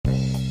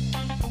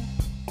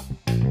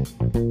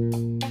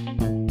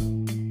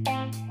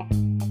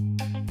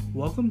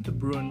Welcome to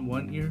Bruin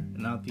One Ear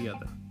and Out the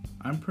Other.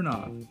 I'm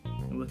Pranav,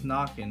 and with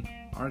Knockin,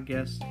 our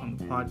guest on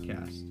the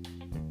podcast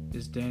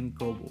is Dan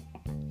Goebel,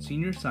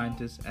 Senior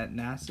Scientist at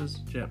NASA's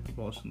Jet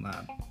Propulsion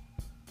Lab.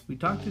 We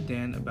talked to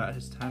Dan about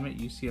his time at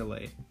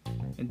UCLA,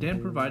 and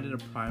Dan provided a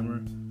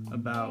primer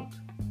about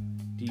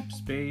deep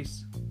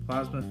space,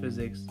 plasma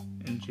physics,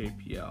 and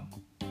JPL.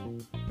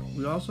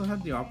 We also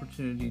had the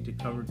opportunity to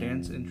cover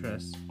Dan's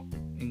interests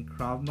in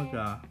Krav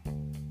Maga,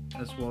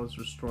 as well as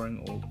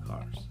restoring old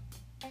cars.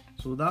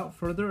 So without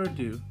further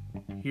ado,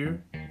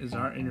 here is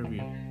our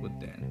interview with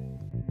Dan.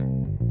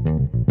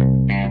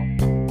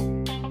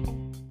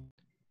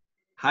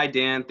 Hi,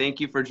 Dan. Thank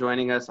you for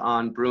joining us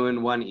on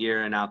Bruin One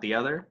Ear and Out the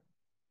Other.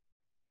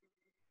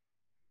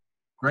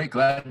 Great.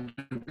 Glad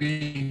to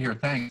be here.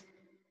 Thanks.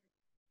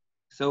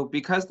 So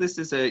because this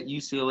is a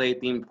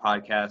UCLA-themed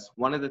podcast,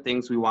 one of the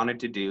things we wanted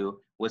to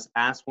do was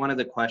ask one of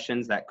the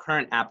questions that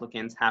current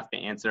applicants have to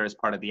answer as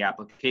part of the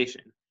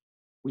application.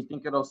 We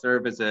think it'll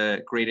serve as a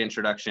great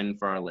introduction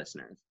for our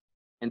listeners.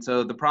 And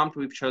so the prompt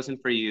we've chosen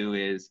for you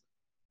is,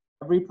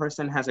 every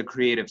person has a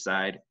creative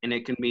side, and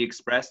it can be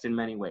expressed in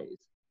many ways: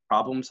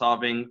 problem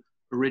solving,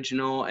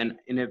 original and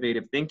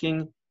innovative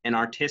thinking, and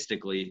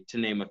artistically, to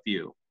name a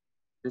few.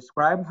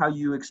 Describe how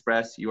you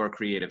express your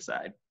creative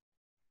side.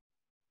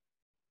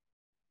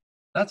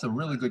 That's a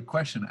really good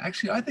question.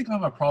 Actually, I think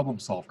I'm a problem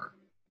solver,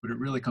 but it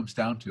really comes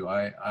down to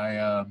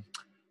I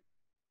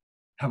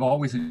have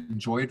always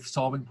enjoyed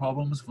solving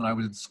problems. When I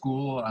was in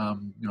school,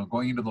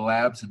 going into the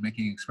labs and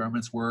making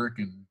experiments work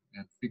and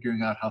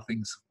figuring out how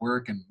things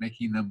work and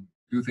making them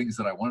do things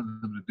that I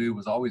wanted them to do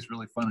was always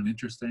really fun and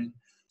interesting.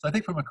 So I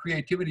think from a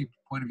creativity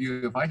point of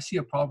view, if I see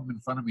a problem in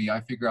front of me, I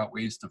figure out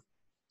ways to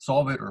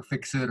solve it or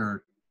fix it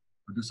or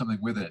do something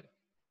with it.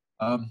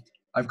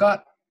 I've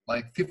got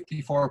like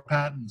 54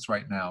 patents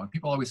right now, and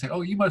people always say,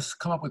 oh, you must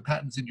come up with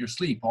patents in your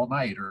sleep all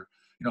night, or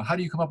how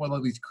do you come up with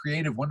all these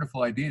creative,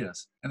 wonderful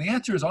ideas? And the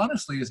answer is,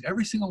 honestly, is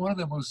every single one of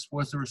them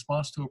was a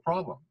response to a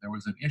problem. There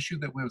was an issue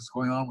that was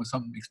going on with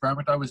some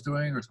experiment I was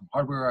doing or some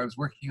hardware I was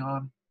working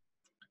on.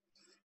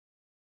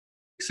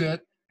 Fix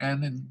it,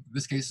 and in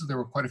this case, there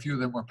were quite a few of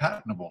them were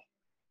patentable.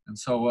 And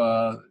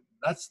so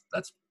that's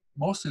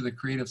mostly the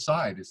creative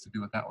side, is to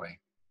do it that way.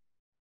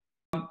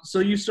 So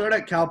you started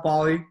at Cal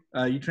Poly,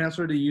 you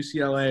transferred to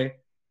UCLA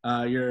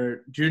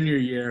your junior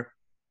year.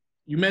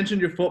 You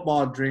mentioned your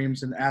football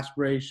dreams and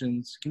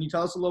aspirations. Can you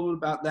tell us a little bit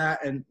about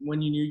that and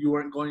when you knew you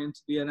weren't going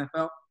into the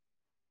NFL?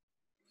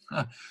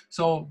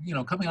 So,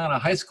 coming out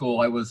of high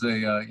school, I was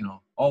a,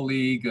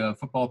 all-league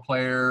football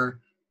player.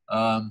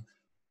 I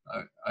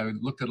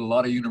looked at a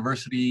lot of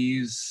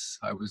universities.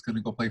 I was going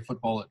to go play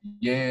football at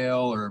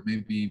Yale or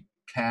maybe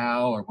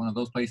Cal or one of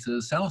those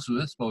places. San Luis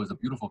Obispo is a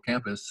beautiful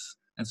campus.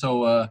 And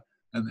so,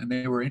 and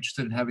they were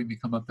interested in having me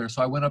come up there.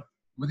 So I went up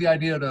with the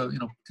idea to,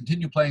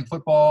 continue playing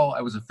football.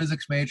 I was a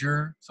physics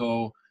major,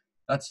 so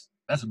that's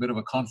a bit of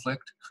a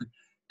conflict.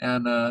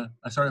 And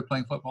I started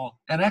playing football.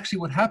 And actually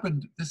what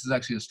happened, this is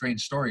actually a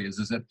strange story, is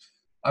that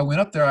I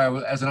went up there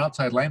as an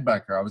outside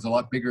linebacker. I was a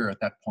lot bigger at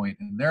that point.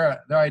 And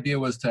their idea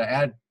was to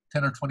add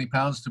 10 or 20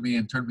 pounds to me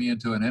and turn me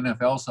into an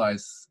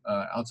NFL-size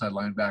outside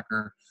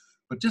linebacker.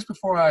 But just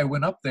before I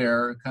went up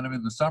there, kind of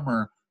in the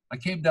summer, I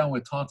came down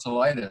with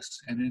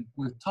tonsillitis, and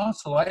with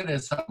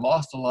tonsillitis, I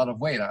lost a lot of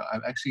weight. I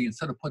actually,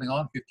 instead of putting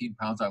on 15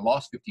 pounds, I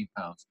lost 15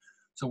 pounds.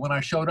 So when I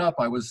showed up,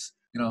 I was,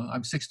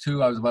 I'm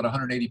 6'2", I was about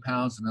 180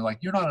 pounds, and they're like,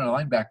 you're not a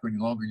linebacker any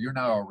longer, you're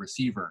now a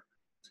receiver.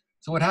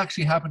 So what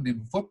actually happened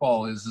in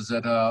football is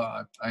that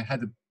I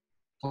had to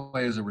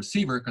play as a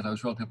receiver because I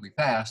was relatively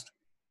fast,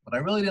 but I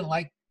really didn't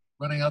like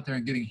running out there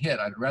and getting hit.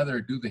 I'd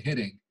rather do the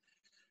hitting.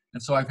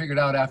 And so I figured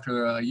out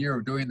after a year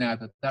of doing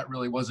that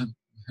really wasn't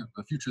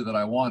the future that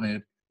I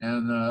wanted.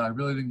 And I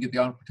really didn't get the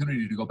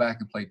opportunity to go back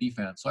and play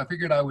defense. So I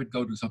figured I would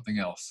go do something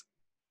else.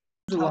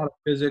 There's a lot of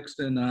physics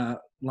in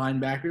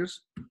linebackers.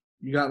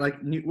 You got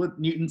like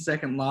Newton's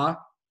second law.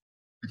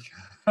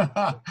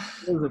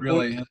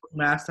 Really?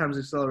 Mass times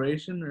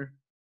acceleration? Or?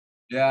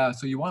 Yeah,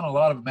 so you want a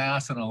lot of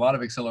mass and a lot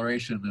of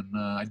acceleration. And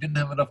I didn't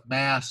have enough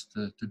mass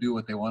to do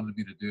what they wanted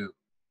me to do.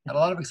 Had a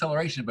lot of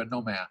acceleration, but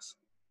no mass.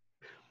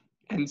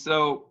 And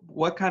so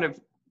what kind of,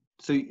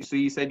 so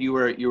you said you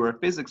were a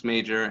physics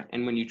major,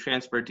 and when you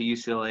transferred to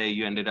UCLA,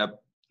 you ended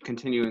up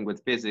continuing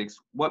with physics.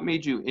 What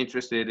made you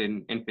interested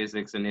in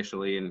physics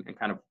initially, and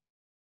kind of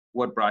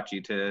what brought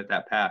you to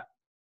that path?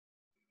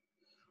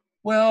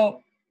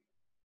 Well,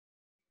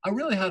 I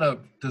really had a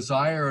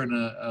desire and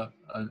a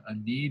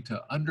need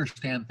to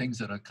understand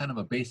things at a kind of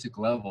a basic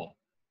level.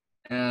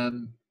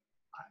 And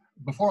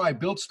before I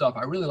build stuff,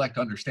 I really like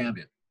to understand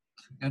it.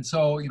 And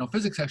so,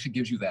 physics actually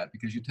gives you that,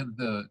 because you tend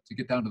to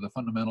get down to the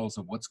fundamentals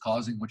of what's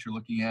causing what you're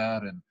looking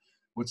at and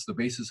what's the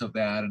basis of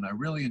that. And I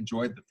really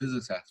enjoyed the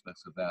physics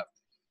aspects of that.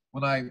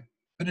 When I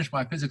finished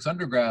my physics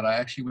undergrad, I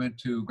actually went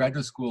to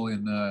graduate school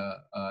in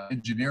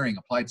engineering,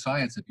 applied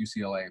science at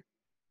UCLA.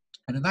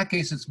 And in that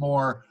case, it's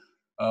more,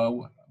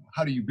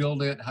 how do you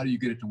build it? How do you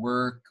get it to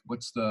work?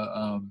 What's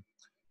the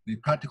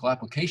practical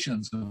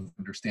applications of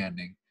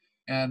understanding?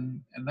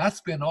 And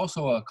that's been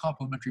also a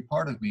complementary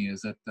part of me,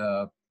 is that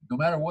no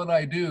matter what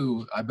I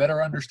do, I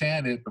better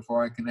understand it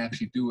before I can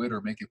actually do it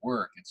or make it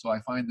work. And so I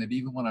find that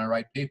even when I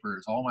write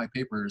papers, all my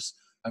papers,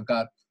 I've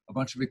got a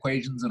bunch of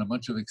equations and a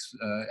bunch of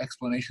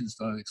explanations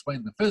to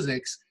explain the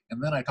physics,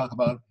 and then I talk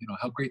about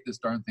how great this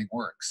darn thing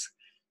works.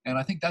 And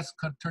I think that's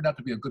turned out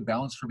to be a good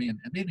balance for me, and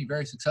made me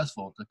very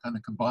successful to kind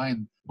of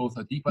combine both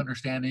a deep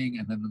understanding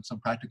and then some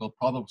practical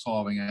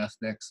problem-solving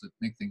aspects that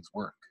make things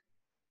work.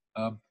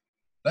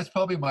 That's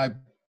probably my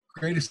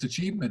greatest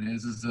achievement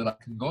is that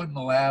I can go in the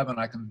lab and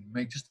I can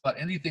make just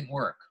about anything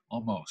work,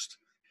 almost.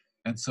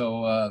 And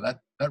so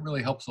that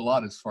really helps a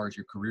lot as far as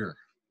your career.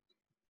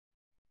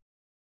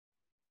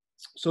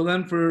 So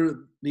then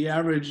for the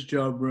average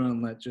Joe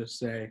Bruin, let's just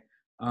say,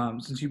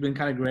 since you've been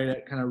kind of great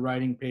at kind of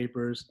writing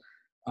papers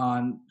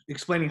on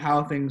explaining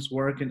how things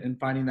work and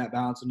finding that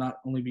balance of not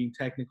only being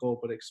technical,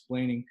 but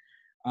explaining,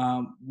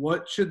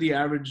 what should the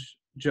average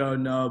Joe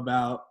know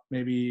about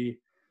maybe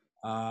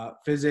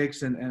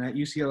physics? And at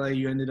UCLA,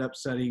 you ended up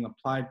studying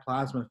applied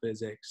plasma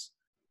physics.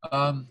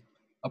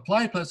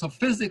 Plasma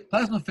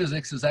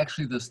physics is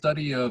actually the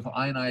study of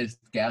ionized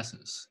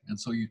gases. And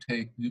so you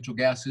take neutral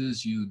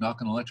gases, you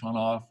knock an electron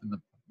off, and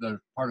the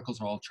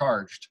particles are all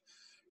charged.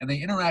 And they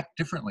interact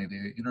differently.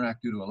 They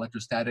interact due to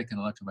electrostatic and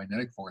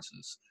electromagnetic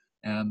forces.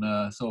 And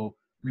so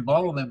we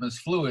model them as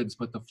fluids,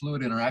 but the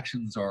fluid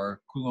interactions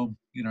are Coulomb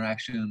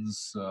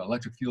interactions,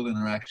 electric field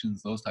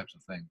interactions, those types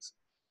of things.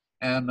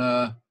 And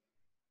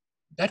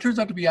that turns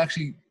out to be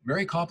actually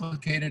very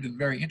complicated and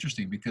very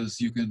interesting, because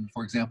you can,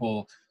 for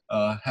example,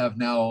 have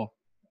now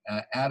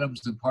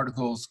atoms and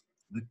particles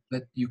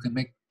that you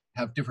can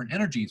have different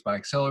energies by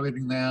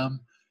accelerating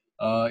them.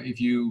 If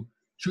you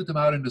shoot them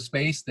out into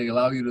space, they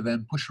allow you to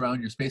then push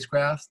around your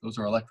spacecraft. Those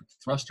are electric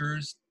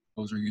thrusters.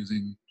 Those are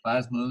using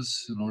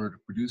plasmas in order to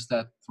produce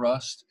that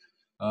thrust.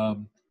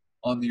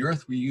 On the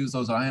Earth, we use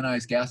those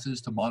ionized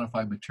gases to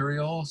modify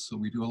materials. So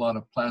we do a lot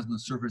of plasma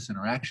surface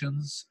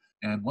interactions.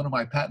 And one of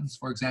my patents,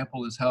 for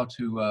example, is how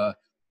to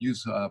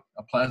use a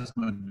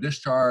plasma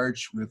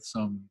discharge with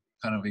some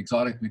kind of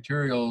exotic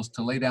materials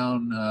to lay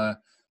down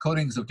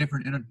coatings of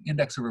different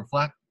index of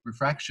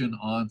refraction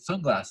on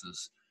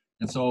sunglasses.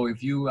 And so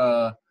if you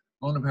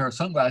own a pair of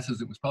sunglasses,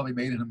 it was probably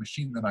made in a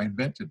machine that I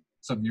invented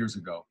some years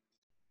ago.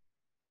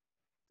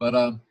 But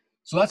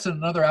so that's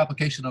another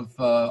application of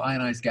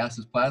ionized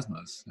gases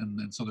plasmas.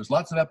 And so there's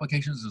lots of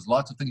applications, there's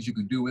lots of things you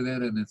can do with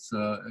it, and it's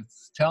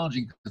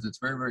challenging because it's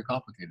very, very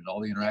complicated. All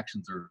the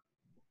interactions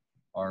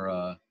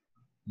are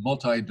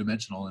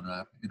multi-dimensional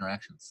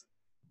interactions.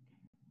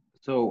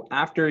 So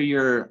after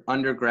your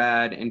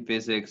undergrad in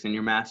physics and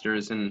your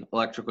master's in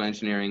electrical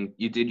engineering,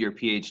 you did your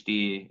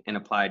PhD in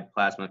applied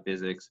plasma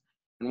physics,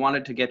 and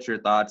wanted to get your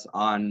thoughts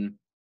on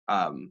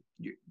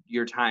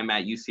your time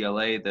at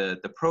UCLA,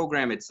 the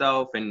program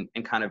itself, and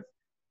kind of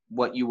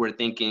what you were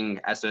thinking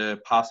as a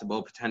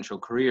possible potential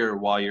career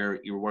while you're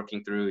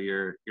working through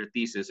your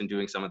thesis and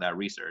doing some of that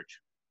research.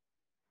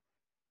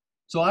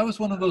 So I was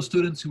one of those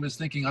students who was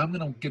thinking, I'm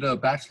going to get a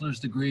bachelor's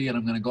degree and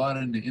I'm going to go out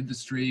into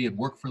industry and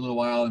work for a little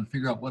while and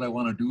figure out what I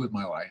want to do with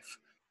my life.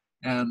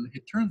 And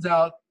it turns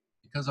out,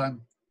 because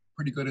I'm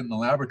pretty good in the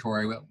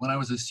laboratory, when I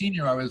was a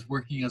senior, I was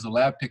working as a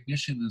lab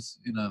technician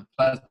in a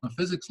plasma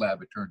physics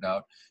lab, it turned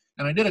out.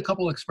 And I did a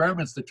couple of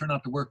experiments that turned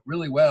out to work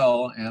really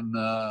well, and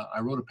I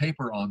wrote a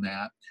paper on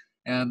that.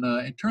 And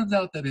it turns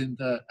out that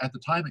at the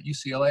time at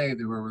UCLA,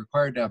 they were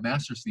required to have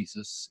master's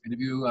thesis. And if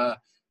you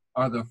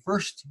are the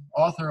first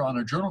author on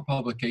a journal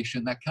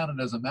publication, that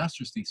counted as a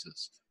master's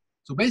thesis.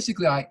 So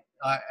basically, I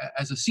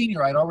as a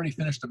senior, I'd already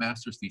finished a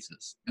master's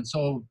thesis. And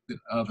so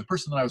the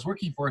person that I was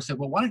working for said,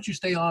 well, why don't you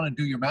stay on and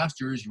do your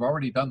master's? You've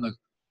already done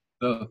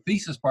the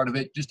thesis part of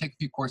it. Just take a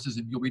few courses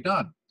and you'll be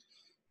done.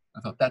 I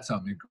thought that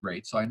sounded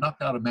great. So I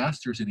knocked out a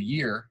master's in a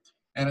year.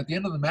 And at the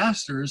end of the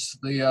master's,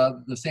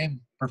 the same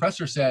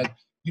professor said,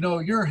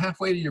 you're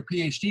halfway to your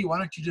PhD. Why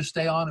don't you just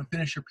stay on and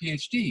finish your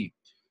PhD?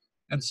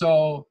 And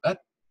so that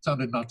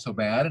sounded not so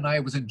bad. And I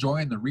was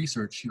enjoying the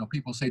research.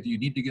 People say, do you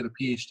need to get a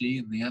PhD?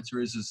 And the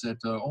answer is that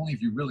only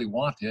if you really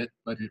want it,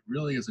 but it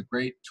really is a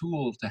great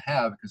tool to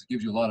have because it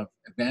gives you a lot of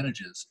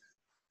advantages.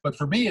 But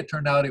for me, it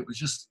turned out it was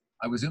just,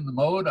 I was in the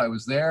mode, I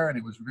was there, and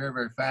it was very,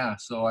 very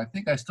fast. So I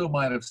think I still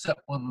might have set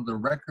one of the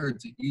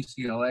records at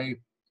UCLA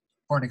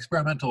for an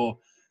experimental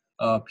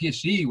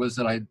PhD, was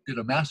that I did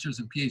a master's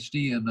and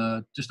PhD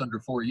in just under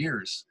 4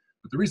 years.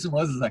 But the reason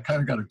was I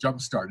kind of got a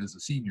jump start as a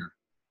senior.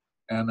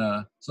 And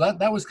so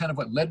that was kind of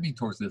what led me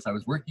towards this. I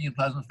was working in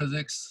plasma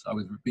physics. I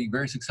was being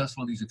very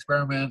successful in these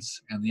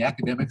experiments, and the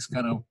academics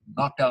kind of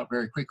knocked out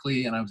very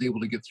quickly, and I was able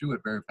to get through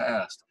it very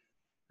fast.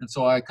 And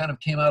so I kind of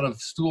came out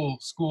of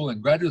school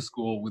and graduate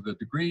school with a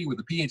degree, with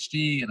a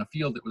PhD in a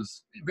field that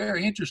was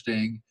very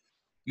interesting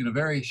in a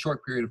very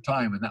short period of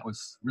time. And that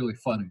was really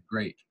fun and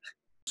great.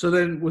 So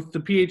then with the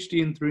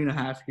PhD in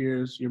 3.5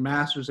 years, your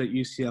master's at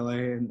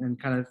UCLA, and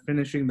kind of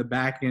finishing the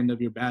back end of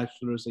your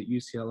bachelor's at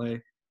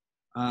UCLA,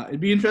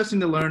 it'd be interesting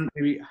to learn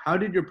maybe how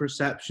did your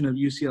perception of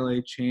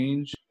UCLA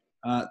change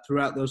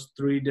throughout those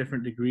 3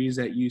 different degrees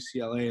at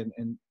UCLA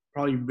and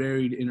probably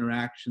varied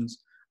interactions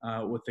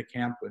with the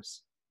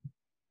campus?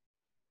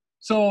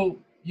 So,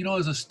 you know,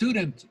 as a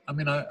student, I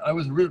mean, I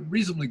was a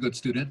reasonably good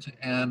student.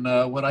 And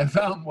what I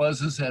found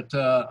is that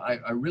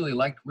I really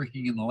liked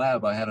working in the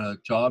lab. I had a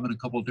job in a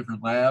couple of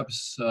different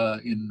labs,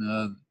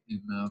 in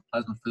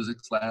plasma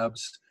physics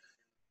labs.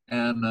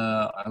 And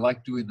I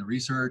liked doing the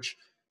research.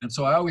 And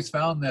so I always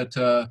found that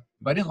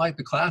if I didn't like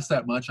the class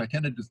that much, I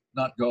tended to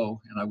not go.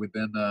 And I would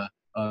then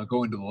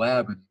go into the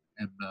lab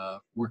and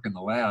work in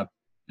the lab.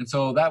 And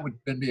so that would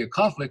then be a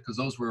conflict because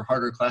those were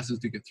harder classes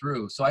to get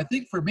through. So I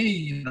think for me,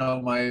 you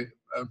know, my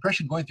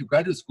impression going through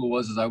graduate school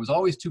was I was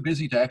always too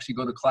busy to actually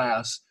go to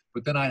class,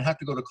 but then I'd have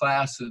to go to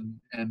class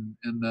and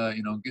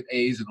you know, get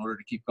A's in order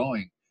to keep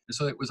going. And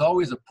so it was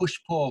always a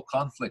push-pull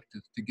conflict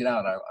to get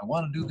out. I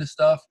want to do this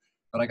stuff,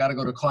 but I got to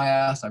go to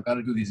class. I've got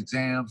to do these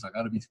exams. I've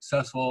got to be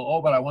successful.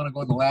 Oh, but I want to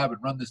go in the lab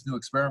and run this new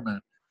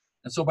experiment.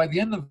 And so by the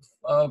end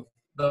of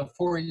the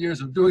 4 years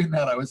of doing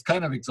that, I was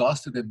kind of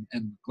exhausted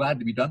and glad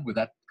to be done with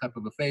that type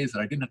of a phase, that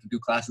I didn't have to do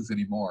classes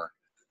anymore.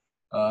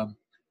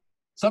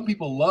 Some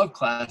people love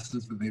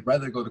classes and they'd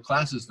rather go to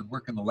classes than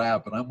work in the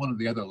lab, but I'm one of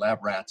the other lab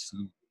rats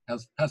who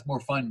has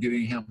more fun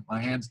getting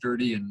my hands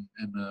dirty and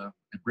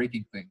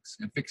breaking things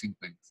and fixing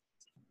things.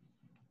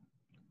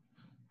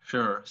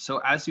 Sure. So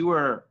as you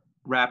were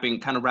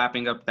wrapping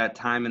up that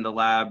time in the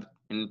lab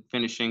and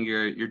finishing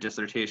your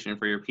dissertation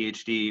for your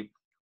PhD,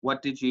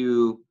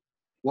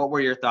 what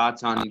were your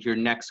thoughts on your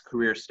next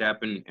career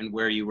step and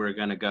where you were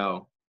going to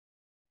go?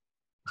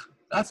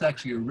 That's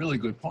actually a really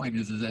good point,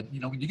 is that,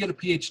 you know, when you get a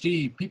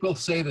PhD, people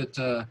say that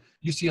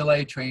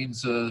UCLA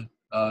trains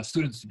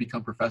students to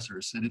become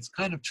professors. And it's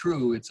kind of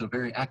true. It's a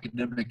very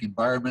academic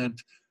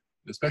environment,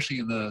 especially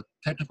in the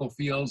technical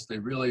fields. They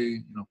really,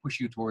 you know, push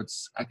you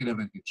towards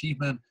academic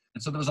achievement.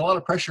 And so there was a lot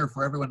of pressure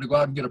for everyone to go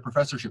out and get a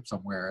professorship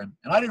somewhere.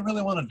 And I didn't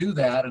really want to do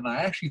that. And I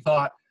actually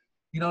thought,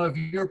 you know, if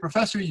you're a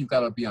professor, you've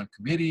got to be on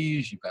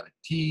committees, you've got to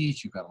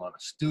teach, you've got a lot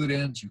of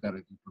students, you've got to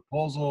do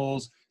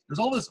proposals. There's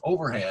all this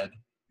overhead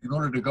in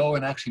order to go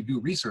and actually do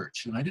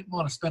research. And I didn't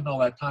want to spend all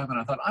that time. And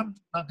I thought, I'm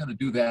not going to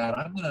do that.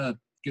 I'm going to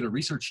get a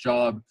research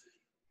job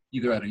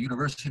either at a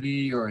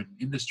university or an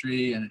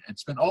industry and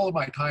spend all of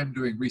my time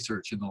doing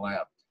research in the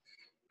lab.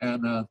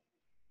 And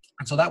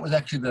so that was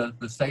actually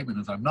the statement,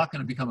 is I'm not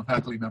going to become a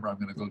faculty member. I'm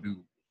going to go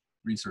do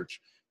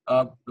research.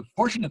 The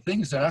fortunate thing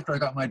is that after I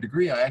got my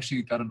degree, I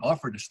actually got an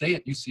offer to stay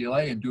at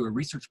UCLA and do a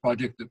research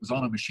project that was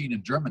on a machine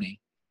in Germany.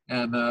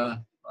 And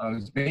I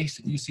was based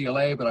at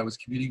UCLA, but I was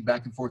commuting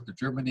back and forth to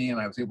Germany, and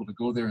I was able to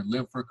go there and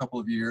live for a couple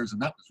of years.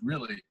 And that was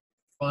really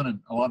fun and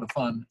a lot of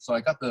fun. So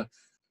I got the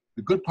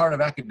good part of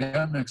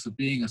academics of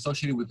being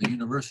associated with the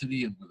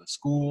university and with a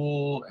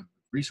school and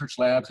research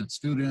labs and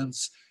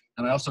students.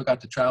 And I also got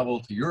to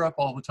travel to Europe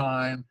all the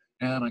time.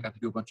 And I got to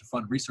do a bunch of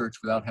fun research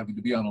without having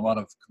to be on a lot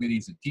of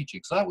committees and teaching.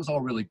 So that was all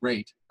really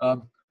great.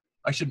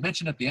 I should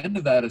mention at the end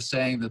of that is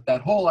saying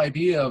that whole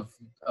idea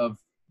of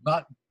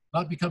not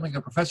becoming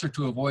a professor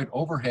to avoid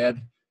overhead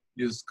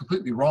is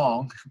completely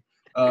wrong.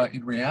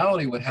 In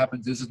reality, what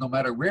happens is no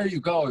matter where you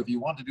go, if you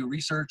want to do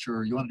research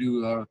or you want to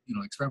do you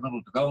know,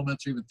 experimental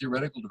developments or even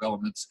theoretical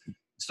developments, you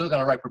still got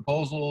to write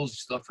proposals, you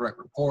still have to write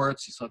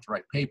reports, you still have to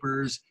write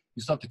papers,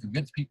 you still have to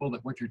convince people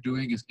that what you're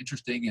doing is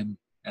interesting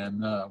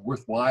and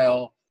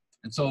worthwhile.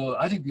 And so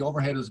I think the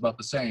overhead is about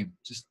the same,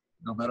 just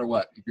no matter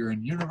what. If you're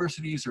in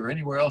universities or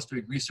anywhere else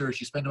doing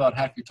research, you spend about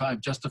half your time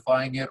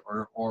justifying it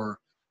or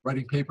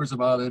writing papers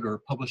about it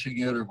or publishing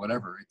it or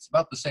whatever. It's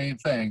about the same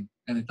thing.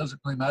 And it doesn't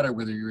really matter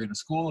whether you're in a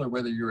school or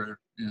whether you're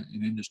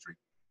in industry.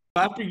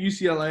 After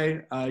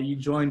UCLA, you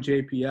joined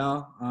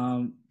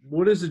JPL.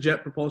 What is the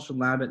Jet Propulsion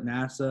Lab at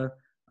NASA?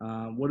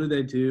 What do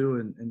they do?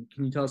 And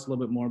can you tell us a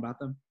little bit more about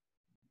them?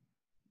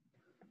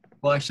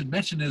 Well, I should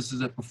mention is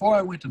that before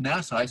I went to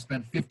NASA, I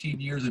spent 15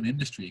 years in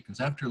industry, because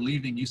after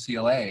leaving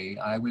UCLA,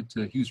 I went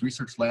to Hughes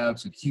Research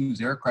Labs and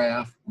Hughes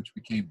Aircraft, which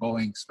became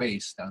Boeing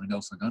Space down in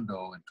El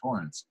Segundo and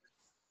Torrance.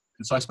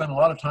 And so I spent a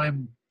lot of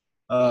time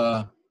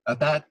at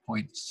that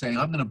point saying,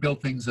 I'm going to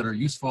build things that are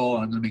useful,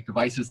 and I'm going to make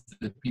devices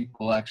that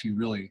people actually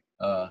really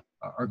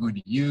are going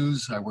to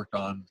use. I worked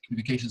on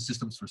communication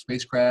systems for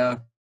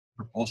spacecraft,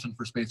 propulsion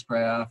for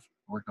spacecraft,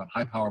 I worked on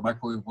high-power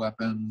microwave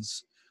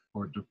weapons,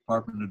 for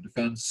Department of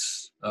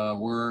Defense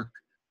work.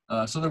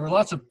 So there were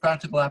lots of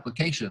practical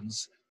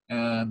applications.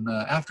 And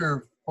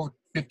after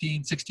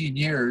 15, 16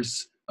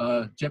 years,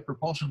 Jet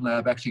Propulsion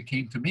Lab actually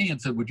came to me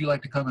and said, would you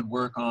like to come and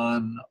work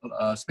on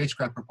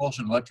spacecraft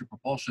propulsion, electric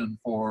propulsion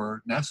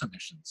for NASA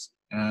missions?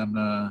 And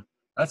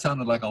that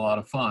sounded like a lot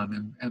of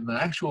fun. And the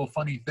actual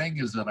funny thing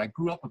is that I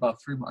grew up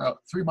about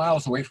 3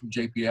 miles away from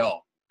JPL.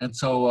 And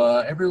so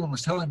everyone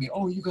was telling me,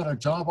 oh, you got a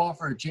job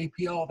offer at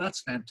JPL?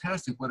 That's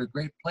fantastic. What a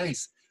great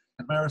place.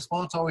 And my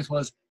response always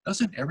was,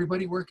 doesn't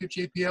everybody work at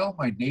JPL?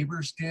 My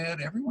neighbors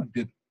did, everyone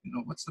did, you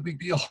know, what's the big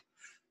deal?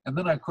 And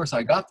then, of course,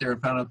 I got there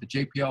and found out that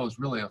JPL is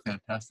really a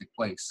fantastic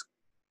place.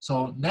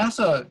 So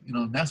NASA, you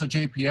know, NASA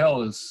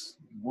JPL is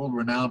a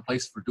world-renowned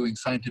place for doing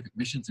scientific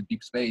missions in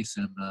deep space.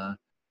 And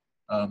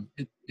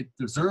it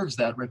deserves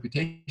that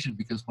reputation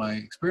because my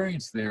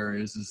experience there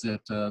is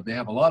that they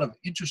have a lot of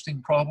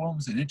interesting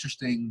problems and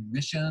interesting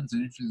missions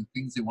and interesting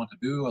things they want to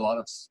do, a lot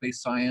of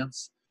space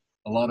science,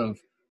 a lot of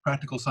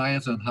practical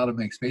science on how to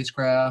make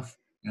spacecraft.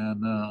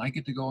 And I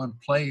get to go and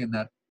play in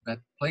that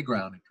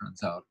playground, it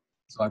turns out.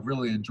 So I've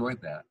really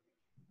enjoyed that.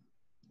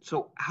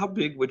 So how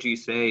big would you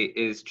say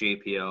is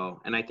JPL?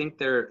 And I think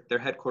their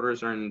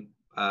headquarters are in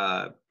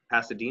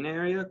Pasadena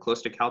area,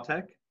 close to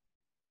Caltech.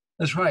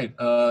 That's right.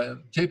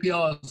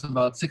 JPL is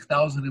about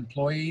 6,000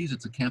 employees.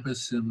 It's a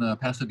campus in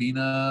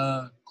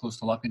Pasadena, close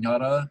to La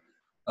Cañada.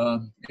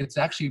 It's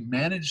actually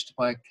managed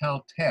by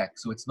Caltech,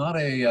 so it's not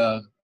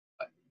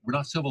we're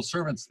not civil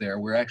servants there.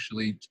 We're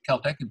actually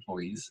Caltech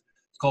employees.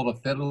 It's called a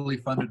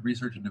federally funded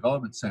research and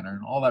development center,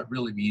 and all that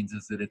really means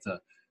is that it's a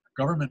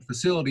government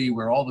facility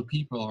where all the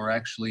people are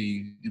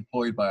actually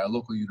employed by a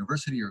local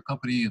university or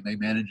company, and they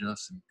manage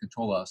us and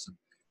control us. And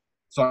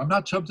so I'm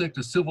not subject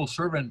to civil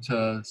servant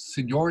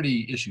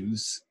seniority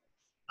issues,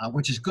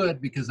 which is good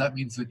because that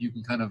means that you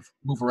can kind of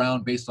move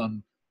around based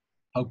on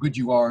how good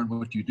you are and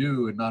what you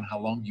do and not how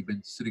long you've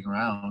been sitting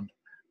around.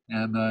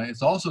 And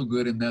it's also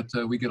good in that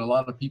we get a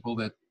lot of people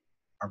that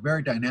are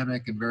very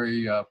dynamic and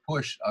very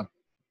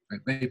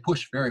they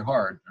push very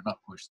hard. They're not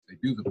pushed, they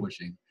do the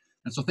pushing.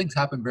 And so things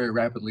happen very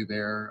rapidly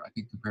there, I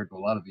think, compared to a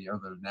lot of the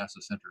other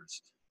NASA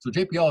centers. So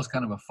JPL is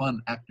kind of a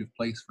fun, active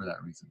place for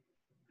that reason.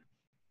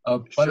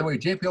 By the way,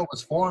 JPL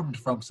was formed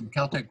from some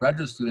Caltech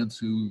graduate students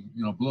who,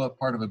 blew up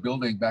part of a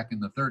building back in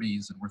the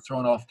 30s and were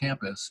thrown off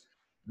campus.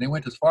 And they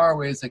went as far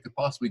away as they could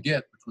possibly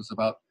get, which was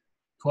about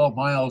 12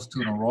 miles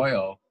to an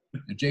arroyo.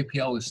 And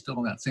JPL is still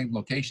in that same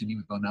location,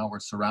 even though now we're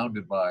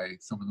surrounded by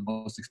some of the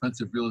most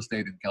expensive real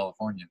estate in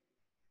California.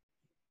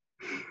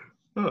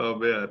 Oh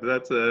man,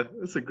 that's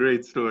a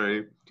great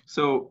story.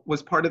 So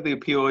was part of the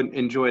appeal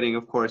in joining,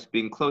 of course,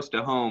 being close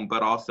to home,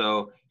 but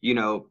also,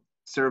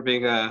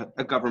 serving a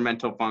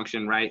governmental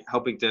function, right?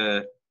 Helping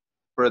to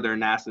further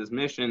NASA's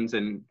missions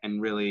and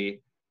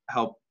really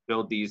help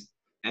build these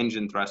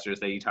engine thrusters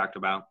that you talked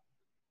about.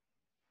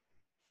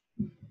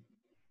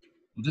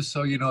 Well, just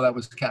so you know, that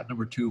was cat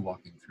number 2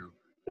 walking through.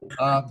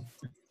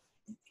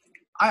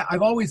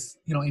 I've always,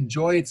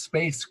 enjoyed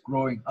space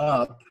growing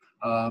up,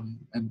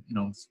 and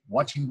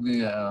watching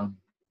the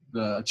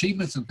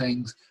achievements and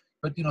things.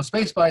 But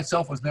space by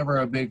itself was never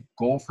a big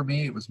goal for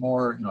me. It was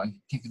more, I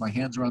can't get my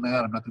hands around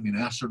that. I'm not going to be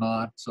an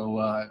astronaut, so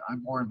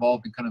I'm more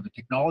involved in kind of the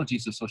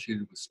technologies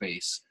associated with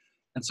space.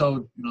 And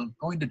so,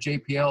 going to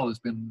JPL has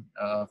been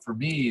for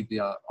me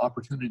the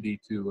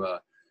opportunity to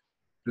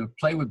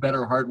play with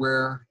better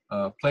hardware,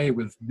 play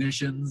with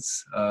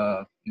missions,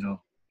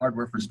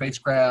 hardware for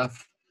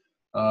spacecraft,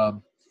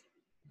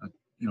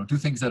 do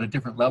things at a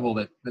different level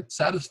that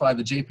satisfy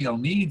the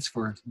JPL needs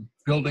for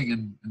building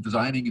and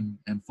designing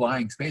and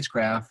flying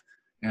spacecraft.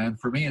 And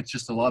for me, it's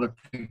just a lot of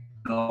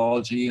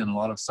technology and a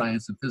lot of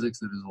science and physics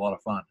that is a lot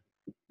of fun.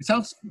 It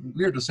sounds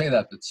weird to say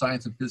that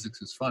science and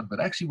physics is fun, but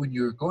actually when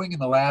you're going in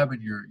the lab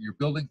and you're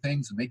building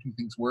things and making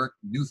things work,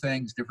 new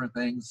things, different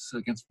things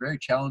against very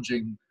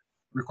challenging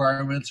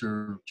requirements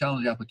or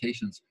challenging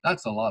applications,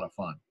 that's a lot of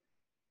fun.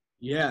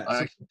 Yeah. I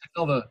actually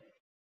tell the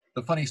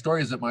funny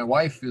story is that my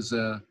wife is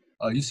a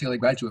UCLA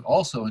graduate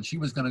also, and she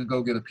was going to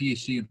go get a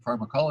PhD in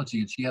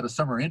pharmacology, and she had a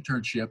summer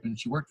internship, and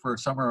she worked for a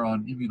summer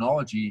on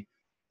immunology.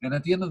 And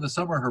at the end of the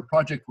summer, her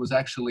project was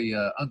actually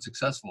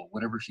unsuccessful.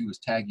 Whatever she was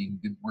tagging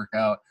didn't work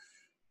out.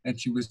 And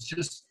she was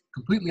just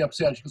completely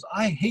upset. She goes,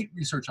 I hate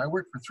research. I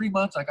worked for 3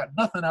 months. I got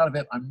nothing out of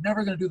it. I'm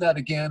never going to do that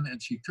again.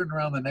 And she turned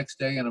around the next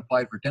day and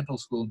applied for dental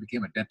school and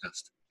became a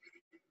dentist.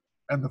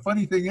 And the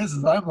funny thing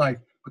is I'm like,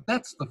 but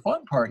that's the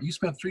fun part. You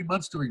spent 3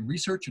 months doing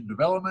research and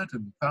development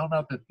and found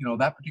out that,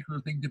 that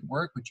particular thing didn't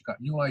work, but you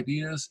got new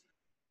ideas.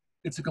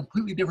 It's a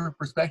completely different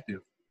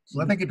perspective.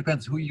 So I think it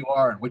depends who you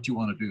are and what you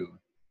want to do.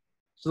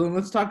 So then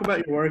let's talk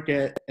about your work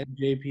at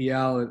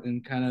JPL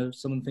and kind of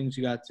some of the things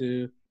you got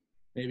to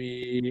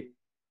maybe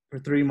for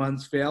 3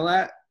 months fail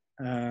at.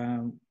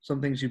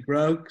 Some things you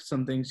broke,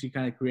 some things you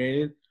kind of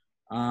created.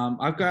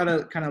 I've got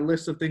a kind of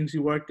list of things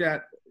you worked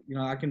at.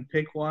 I can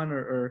pick one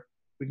or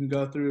we can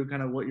go through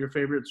kind of what your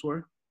favorites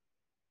were.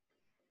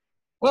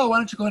 Well, why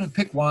don't you go ahead and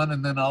pick one,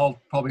 and then I'll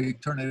probably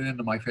turn it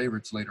into my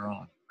favorites later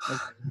on.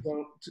 Okay.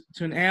 So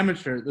to an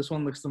amateur, this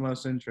one looks the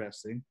most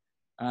interesting.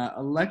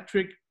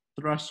 Electric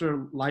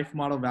thruster life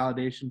model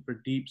validation for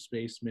deep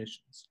space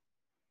missions.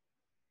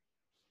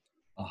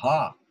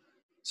 Aha.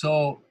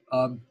 So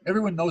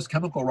everyone knows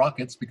chemical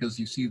rockets because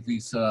you see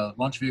these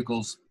launch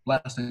vehicles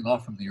blasting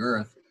off from the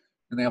Earth,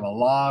 and they have a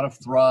lot of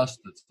thrust.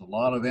 It's a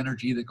lot of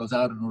energy that goes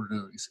out in order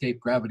to escape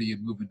gravity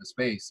and move into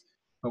space.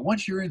 But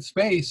once you're in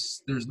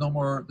space, there's no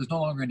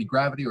longer any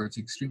gravity, or it's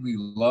extremely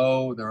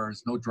low. There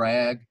is no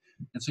drag.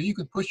 And so you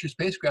can push your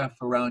spacecraft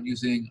around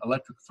using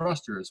electric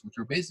thrusters, which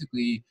are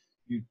basically,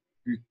 you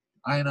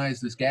ionize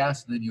this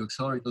gas and then you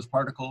accelerate those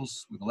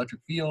particles with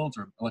electric fields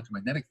or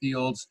electromagnetic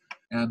fields.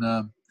 And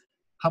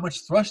how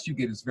much thrust you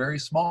get is very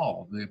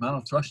small. The amount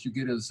of thrust you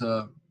get is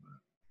on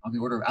the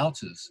order of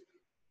ounces.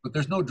 But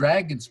there's no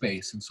drag in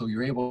space, and so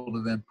you're able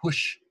to then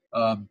push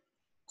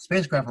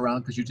spacecraft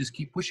around because you just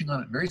keep pushing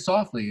on it very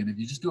softly. And if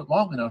you just do it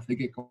long enough, they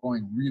get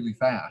going really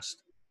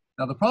fast.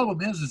 Now, the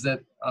problem is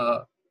that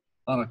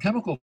on a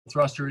chemical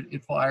thruster,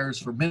 it fires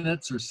for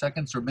minutes or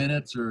seconds or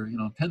minutes or,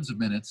 tens of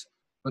minutes,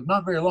 but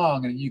not very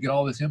long. And you get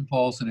all this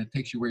impulse and it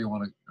takes you where you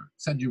want to,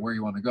 send you where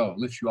you want to go,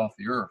 lifts you off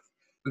the earth.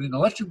 But in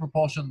electric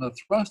propulsion, the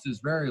thrust is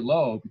very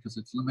low because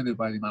it's limited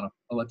by the amount of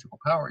electrical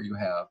power you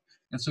have.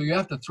 And so you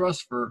have to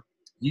thrust for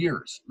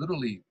years,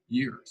 literally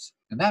years.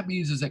 And that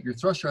means is that your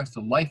thruster has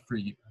to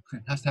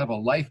have a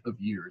life of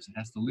years. It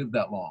has to live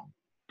that long.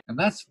 And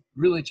that's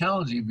really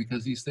challenging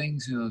because these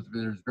things,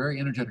 there's very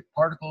energetic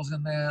particles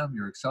in them.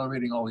 You're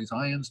accelerating all these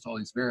ions to all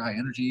these very high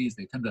energies.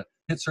 They tend to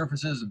hit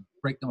surfaces and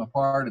break them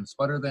apart and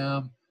sputter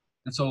them.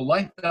 And so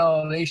life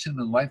validation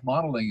and life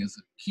modeling is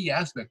a key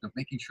aspect of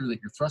making sure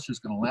that your thruster is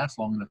going to last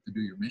long enough to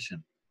do your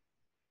mission.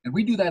 And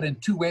we do that in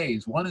two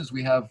ways. One is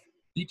we have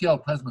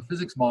detailed plasma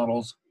physics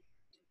models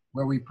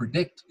where we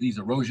predict these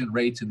erosion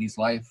rates and these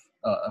life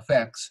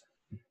effects.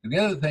 And the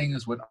other thing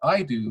is what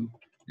I do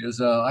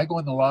is I go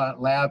in the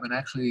lab and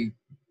actually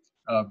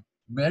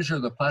measure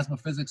the plasma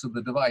physics of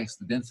the device,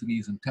 the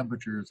densities and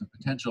temperatures and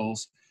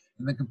potentials,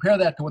 and then compare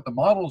that to what the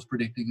model is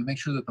predicting and make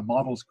sure that the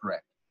model is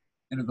correct.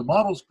 And if the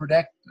model's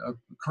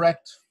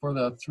correct for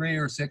the 3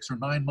 or 6 or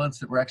 9 months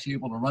that we're actually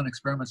able to run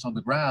experiments on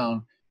the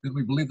ground, then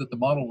we believe that the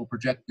model will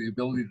project the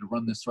ability to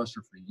run this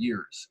thruster for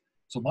years.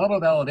 So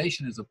model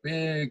validation is a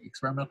big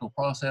experimental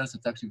process.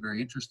 It's actually very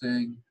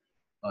interesting.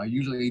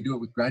 Usually do it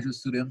with graduate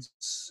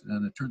students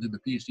and it turns into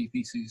PhD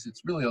theses.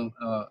 It's really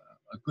a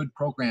good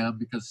program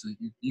because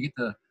you get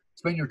to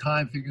spend your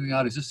time figuring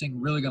out, is this thing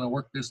really going to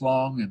work this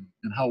long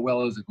and how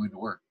well is it going to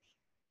work?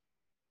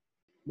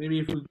 Maybe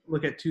if we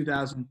look at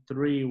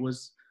 2003,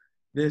 was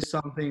this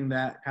something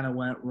that kind of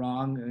went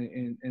wrong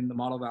in the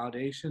model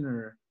validation,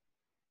 or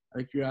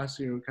out of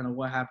curiosity, or kind of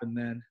what happened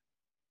then?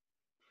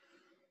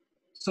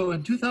 So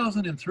in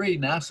 2003,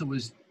 NASA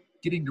was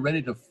getting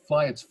ready to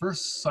fly its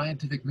first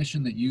scientific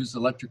mission that used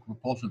electric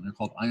propulsion. They're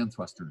called ion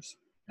thrusters.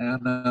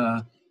 And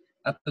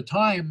at the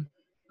time,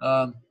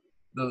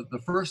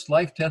 the first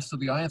life test of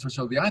the ion thrusters,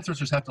 so the ion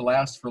thrusters have to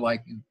last for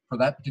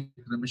that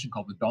particular mission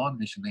called the Dawn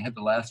mission, they had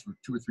to last for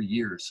 2 or 3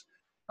 years.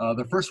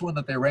 The first one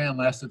that they ran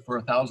lasted for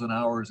 1,000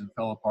 hours and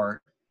fell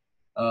apart.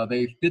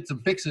 They did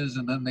some fixes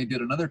and then they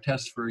did another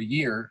test for a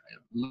year,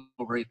 a little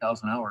over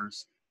 8,000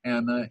 hours.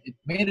 And it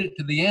made it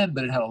to the end,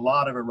 but it had a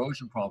lot of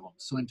erosion problems.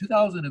 So in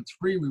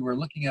 2003, we were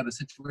looking at a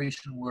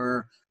situation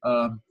where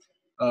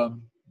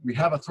we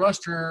have a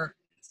thruster.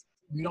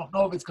 We don't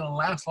know if it's going to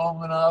last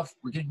long enough.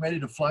 We're getting ready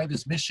to fly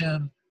this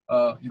mission.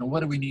 What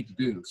do we need to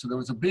do? So there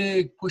was a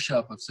big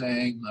push-up of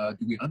saying,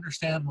 do we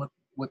understand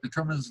what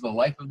determines the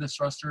life of this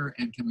thruster,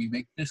 and can we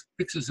make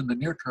fixes in the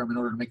near term in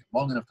order to make it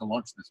long enough to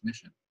launch this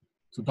mission?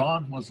 So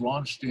Dawn was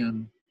launched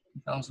in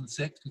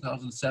 2006,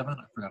 2007,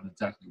 I forgot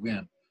exactly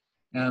when.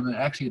 And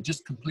actually it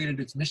just completed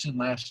its mission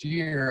last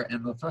year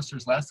and the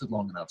thrusters lasted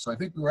long enough. So I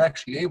think we were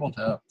actually able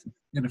to,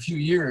 in a few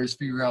years,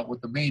 figure out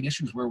what the main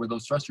issues were with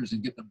those thrusters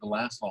and get them to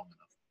last long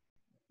enough.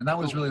 And that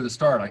was really the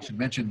start, I should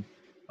mention,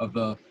 of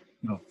the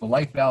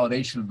life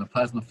validation and the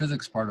plasma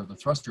physics part of the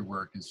thruster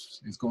work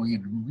is going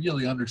in and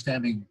really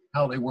understanding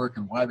how they work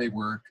and why they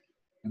work.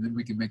 And then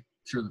we can make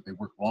sure that they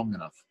work long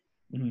enough.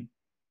 Mm-hmm.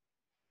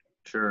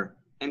 Sure.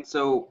 And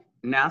so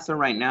NASA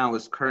right now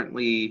is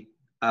currently,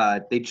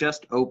 they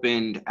just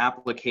opened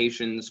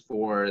applications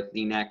for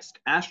the next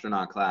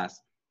astronaut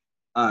class.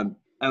 And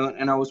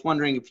I was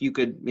wondering if you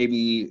could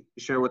maybe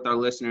share with our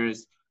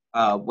listeners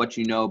what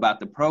you know about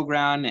the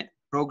program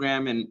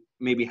and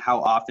maybe how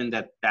often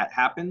that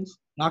happens.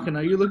 Nakin,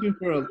 are you looking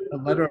for a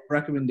letter of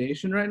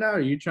recommendation right now? Are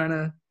you trying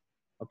to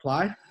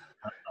apply?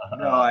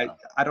 No,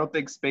 I don't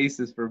think space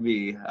is for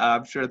me.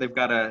 I'm sure they've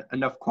got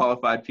enough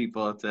qualified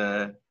people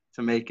to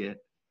make it.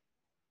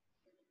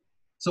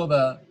 So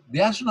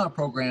the astronaut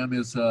program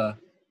is a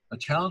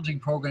challenging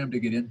program to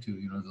get into.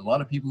 There's a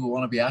lot of people who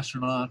want to be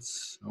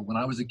astronauts. When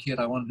I was a kid,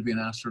 I wanted to be an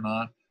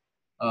astronaut.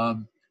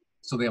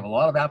 So they have a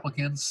lot of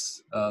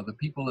applicants. The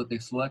people that they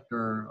select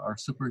are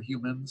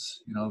superhumans.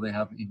 They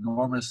have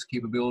enormous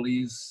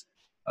capabilities,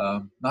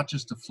 not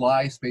just to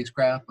fly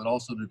spacecraft, but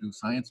also to do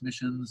science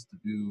missions, to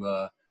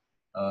do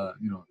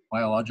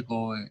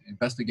biological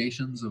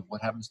investigations of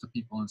what happens to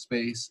people in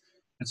space.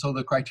 And so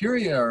the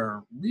criteria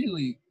are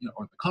really,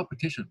 or the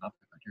competition, not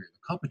the criteria, the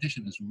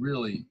competition is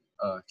really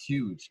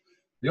huge.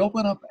 They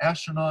open up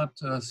astronaut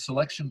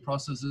selection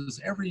processes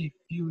every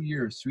few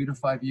years, 3 to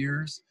 5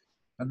 years,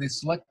 and they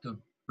select a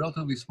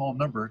relatively small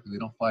number because they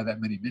don't fly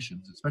that many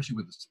missions, especially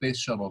with the space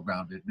shuttle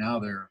grounded. Now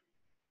they're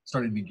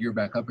starting to gear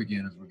back up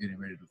again as we're getting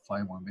ready to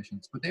fly more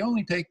missions. But they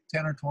only take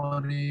 10 or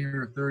 20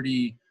 or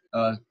 30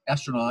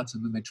 astronauts,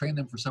 and then they train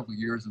them for several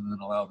years and then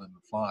allow them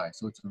to fly.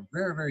 So it's a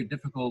very, very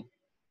difficult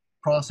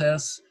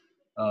process.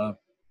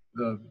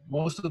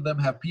 Most of them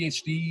have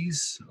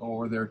PhDs,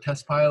 or they're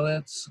test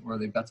pilots, or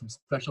they've got some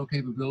special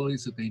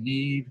capabilities that they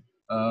need.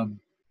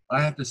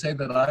 I have to say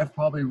that I've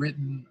probably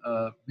written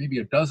maybe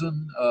a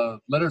dozen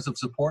letters of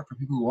support for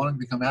people who wanted to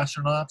become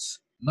astronauts.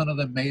 None of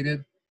them made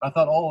it. I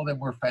thought all of them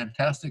were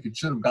fantastic and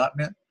should have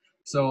gotten it.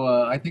 So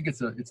I think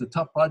it's a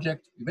tough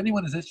project. If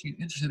anyone is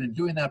interested in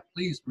doing that,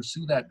 please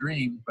pursue that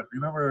dream. But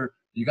remember,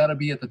 you got to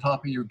be at the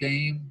top of your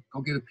game.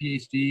 Go get a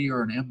PhD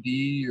or an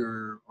MD,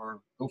 or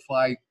go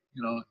fly,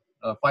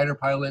 fighter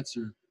pilots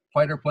or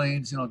fighter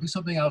planes. Do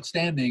something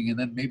outstanding, and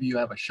then maybe you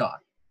have a shot.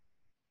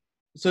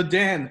 So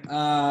Dan,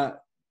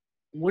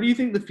 what do you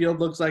think the field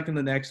looks like in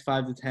the next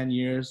 5 to 10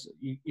 years?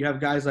 You have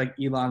guys like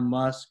Elon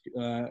Musk,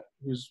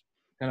 who's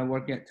kind of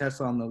working at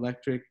Tesla on the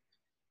electric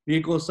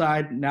vehicle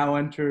side, now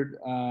entered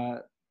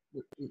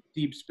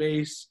deep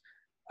space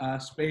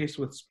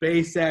with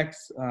SpaceX.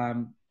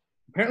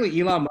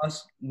 Apparently, Elon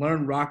Musk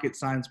learned rocket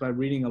science by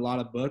reading a lot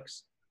of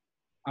books.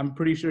 I'm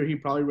pretty sure he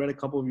probably read a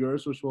couple of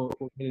yours, which we'll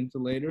get into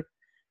later.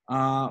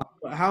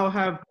 How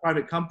have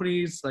private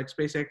companies like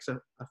SpaceX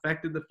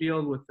affected the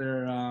field with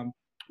their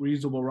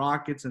reusable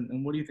rockets,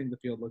 and what do you think the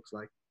field looks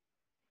like?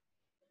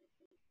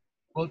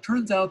 Well, it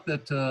turns out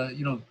that,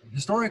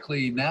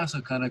 historically,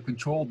 NASA kind of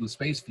controlled the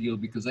space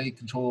field because they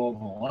control all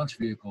the launch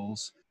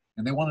vehicles,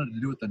 and they wanted to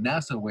do it the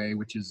NASA way,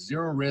 which is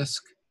zero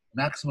risk,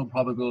 maximum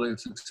probability of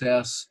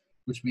success,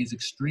 which means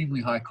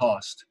extremely high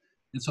cost.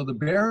 And so the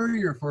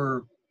barrier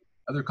for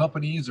other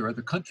companies or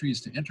other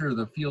countries to enter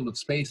the field of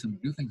space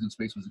and do things in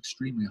space was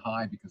extremely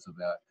high because of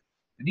that.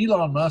 And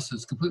Elon Musk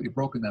has completely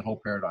broken that whole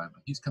paradigm.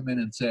 He's come in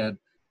and said,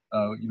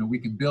 we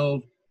can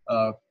build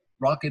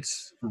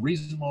rockets for a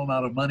reasonable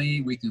amount of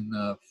money. We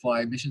can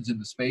fly missions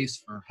into space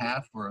for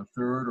half or a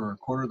third or a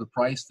quarter of the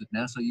price that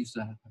NASA used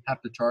to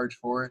have to charge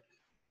for it.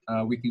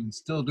 We can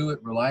still do it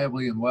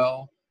reliably and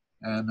well.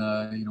 And,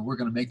 we're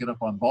going to make it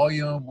up on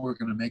volume. We're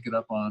going to make it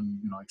up on,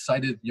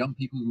 excited young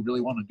people who really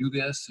want to do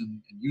this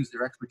and use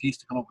their expertise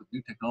to come up with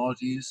new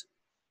technologies.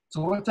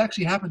 So what's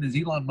actually happened is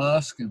Elon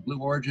Musk and Blue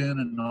Origin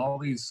and all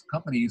these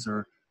companies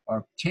are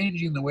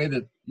changing the way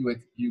that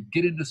you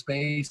get into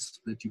space,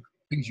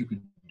 things you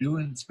can do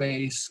in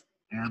space,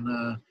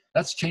 and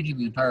that's changing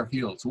the entire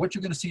field. So what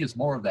you're going to see is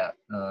more of that.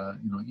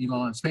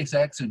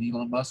 SpaceX and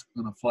Elon Musk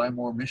are going to fly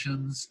more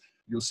missions.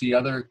 You'll see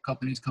other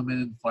companies come in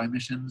and fly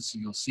missions.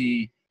 You'll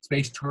see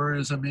space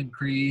tourism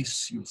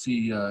increase. You'll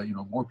see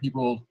more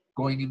people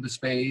going into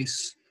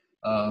space.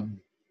 A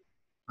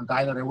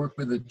guy that I work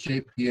with at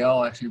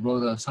JPL actually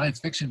wrote a science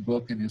fiction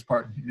book in his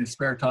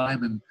spare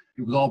time, and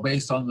it was all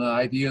based on the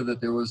idea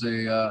that there was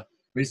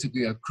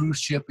basically a cruise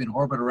ship in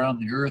orbit around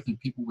the Earth, and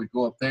people would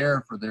go up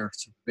there for their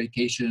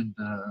vacation,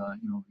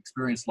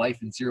 experience life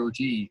in zero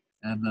G.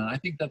 And I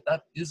think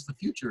that is the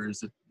future, is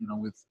that,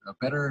 with a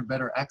better and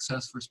better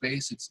access for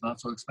space, it's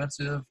not so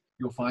expensive.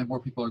 You'll find more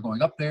people are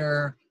going up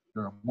there.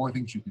 There are more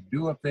things you can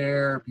do up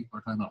there. People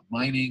are talking about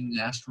mining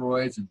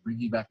asteroids and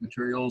bringing back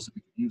materials that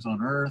we could use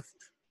on Earth.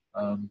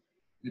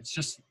 It's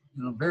just,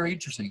 very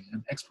interesting.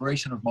 And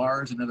exploration of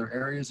Mars and other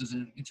areas is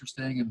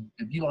interesting.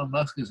 And Elon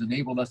Musk has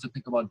enabled us to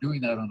think about doing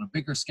that on a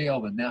bigger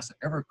scale than NASA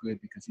ever could,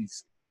 because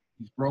he's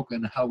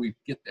broken how we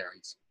get there.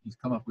 He's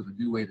come up with a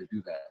new way to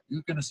do that.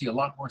 You're going to see a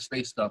lot more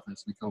space stuff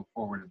as we go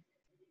forward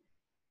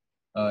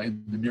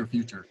in the near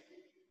future.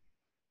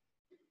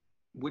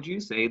 Would you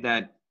say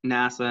that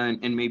NASA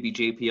and maybe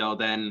JPL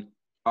then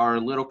are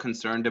a little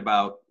concerned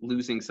about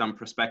losing some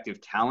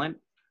prospective talent,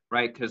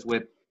 right? Because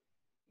with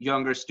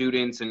younger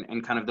students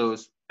and kind of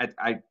those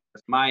at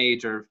my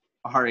age or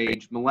our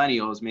age,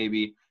 millennials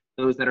maybe,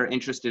 those that are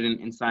interested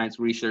in science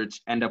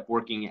research end up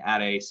working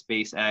at a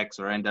SpaceX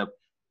or end up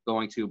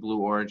going to Blue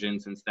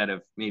Origins instead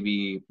of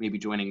maybe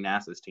joining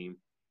NASA's team.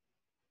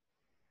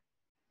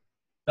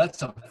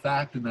 That's a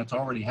fact, and that's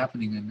already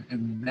happening,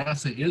 and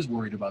NASA is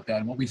worried about that.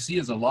 And what we see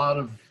is a lot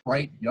of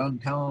bright, young,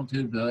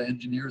 talented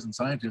engineers and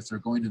scientists are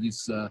going to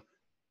these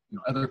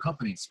other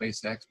companies,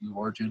 SpaceX, Blue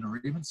Origin, or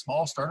even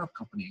small startup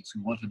companies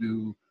who want to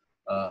do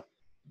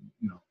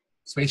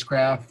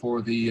spacecraft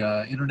for the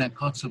internet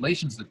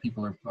constellations that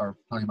people are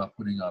talking about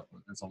putting up.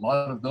 There's a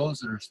lot of those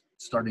that are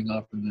starting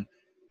up, and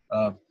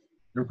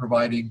they're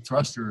providing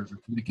thrusters or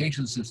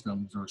communication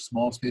systems or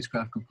small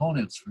spacecraft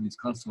components for these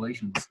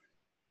constellations.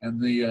 And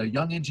the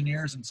young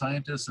engineers and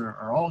scientists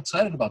are all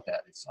excited about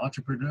that. It's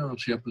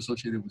entrepreneurship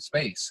associated with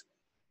space.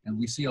 And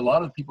we see a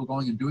lot of people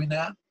going and doing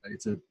that.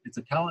 It's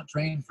a talent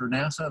drain for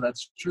NASA,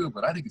 that's true,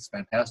 but I think it's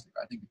fantastic.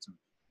 I think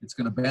it's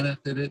going to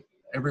benefit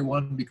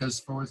everyone, because,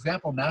 for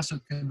example, NASA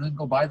can then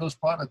go buy those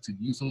products and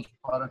use those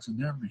products in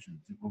their missions.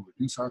 It will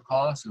reduce our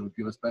costs. It'll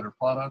give us better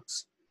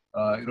products.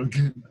 It'll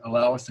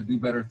allow us to do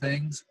better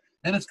things.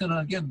 And it's going to,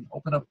 again,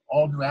 open up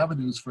all new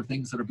avenues for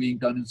things that are being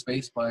done in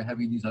space by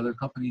having these other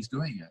companies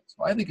doing it.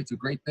 So I think it's a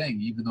great thing,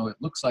 even though it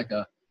looks like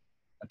a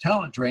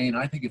talent drain.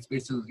 I think it's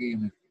basically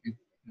an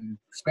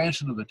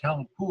expansion of the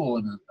talent pool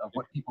and of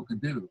what people can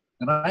do.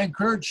 And I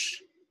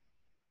encourage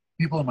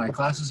people in my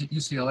classes at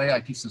UCLA.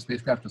 I teach the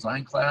spacecraft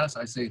design class.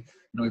 I say,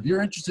 if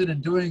you're interested in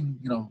doing,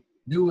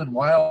 new and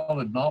wild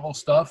and novel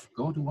stuff,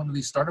 go to one of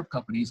these startup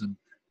companies and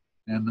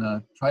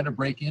try to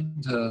break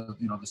into,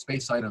 the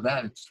space side of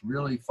that. It's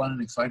really fun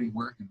and exciting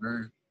work, and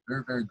very,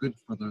 very, very good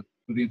for the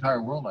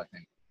entire world, I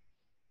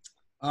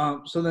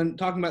think. So then,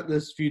 talking about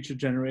this future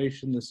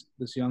generation,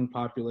 this young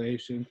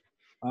population,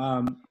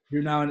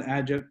 you're now an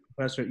adjunct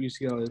professor at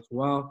UCLA as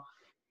well.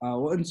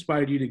 what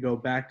inspired you to go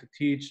back to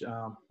teach?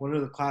 What are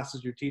the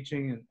classes you're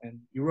teaching? And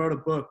you wrote a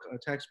book, a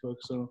textbook.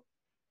 So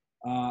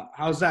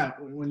how's that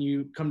when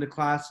you come to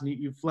class and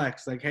you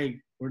flex like, hey,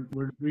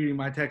 we're reading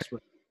my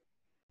textbook?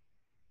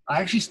 I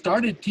actually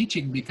started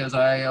teaching because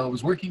I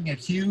was working at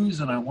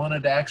Hughes and I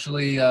wanted to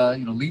actually,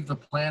 leave the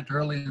plant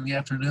early in the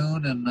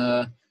afternoon and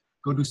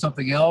go do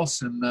something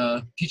else.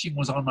 And teaching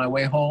was on my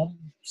way home.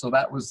 So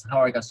that was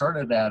how I got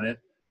started at it.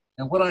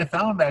 And what I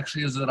found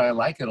actually is that I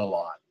like it a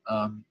lot.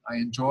 I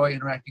enjoy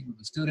interacting with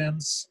the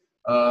students.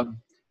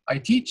 I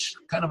teach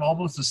kind of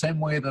almost the same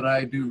way that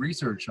I do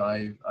research.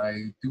 I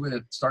do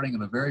it starting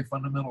at a very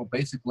fundamental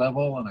basic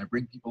level, and I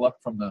bring people up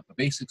from the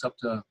basics up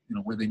to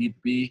where they need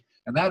to be.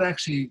 And that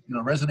actually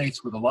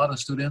resonates with a lot of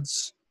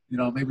students.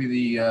 Maybe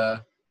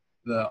the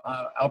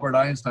Albert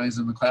Einsteins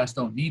in the class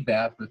don't need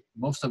that, but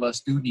most of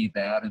us do need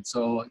that. And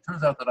so it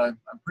turns out that I'm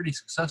pretty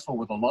successful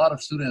with a lot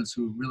of students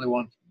who really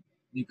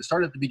need to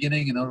start at the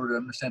beginning in order to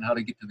understand how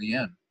to get to the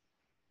end.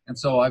 And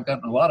so I've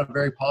gotten a lot of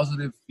very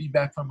positive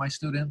feedback from my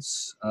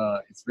students.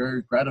 It's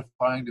very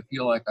gratifying to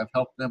feel like I've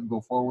helped them go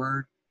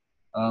forward.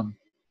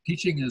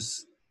 Teaching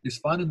is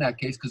fun in that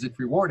case because it's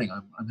rewarding.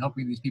 I'm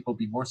helping these people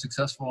be more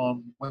successful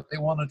on what they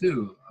want to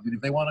do. I mean,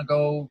 if they want to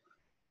go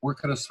work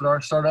at a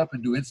startup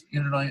and do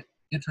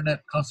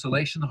internet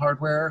constellation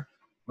hardware,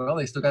 well,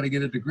 they still got to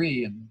get a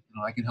degree, and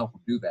I can help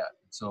them do that.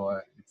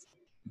 So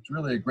it's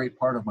really a great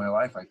part of my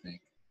life, I think.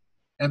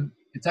 And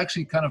it's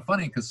actually kind of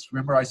funny because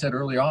remember I said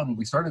early on when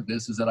we started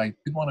this is that I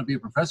didn't want to be a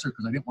professor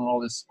because I didn't want all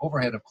this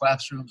overhead of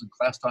classrooms and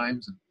class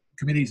times and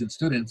committees and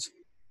students.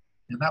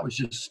 And that was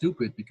just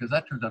stupid because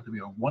that turns out to be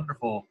a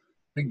wonderful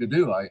thing to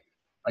do.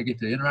 I get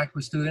to interact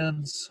with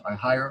students. I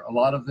hire a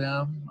lot of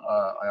them.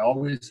 I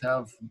always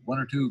have one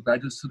or two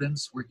graduate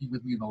students working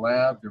with me in the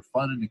lab. They're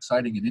fun and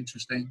exciting and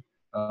interesting.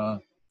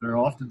 They're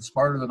often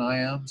smarter than I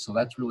am, so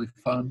that's really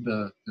fun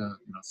to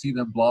see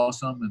them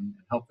blossom and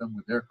help them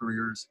with their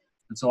careers.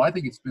 And so I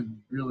think it's been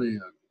really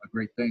a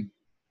great thing.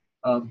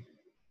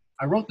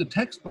 I wrote the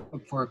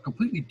textbook for a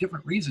completely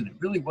different reason. It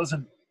really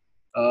wasn't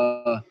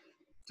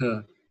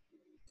to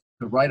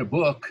write a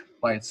book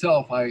by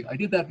itself. I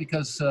did that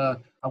because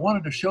I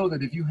wanted to show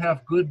that if you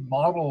have good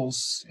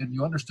models and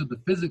you understood the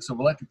physics of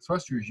electric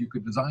thrusters, you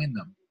could design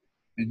them.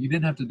 And you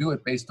didn't have to do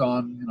it based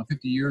on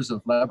 50 years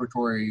of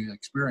laboratory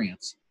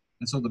experience.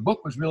 And so the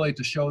book was really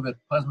to show that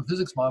plasma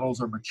physics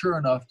models are mature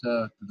enough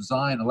to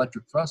design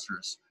electric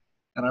thrusters.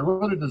 And I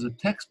wrote it as a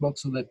textbook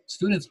so that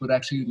students would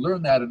actually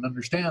learn that and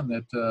understand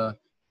that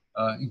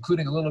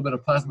including a little bit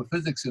of plasma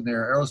physics in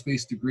their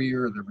aerospace degree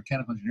or their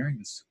mechanical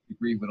engineering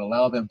degree would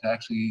allow them to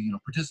actually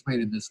participate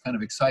in this kind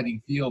of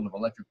exciting field of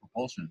electric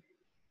propulsion.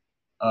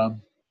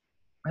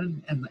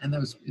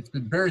 It's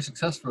been very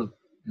successful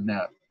in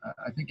that.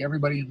 I think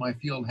everybody in my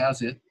field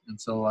has it, and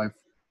so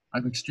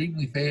I'm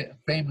extremely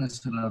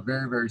famous in a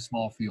very, very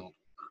small field.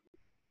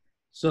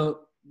 So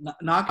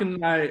Nakin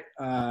and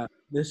I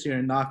this year,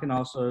 and Nakin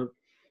also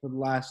for the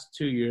last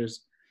 2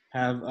 years,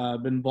 have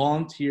been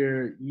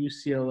volunteer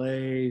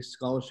UCLA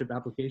scholarship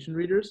application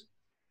readers.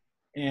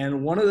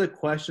 And one of the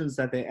questions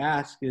that they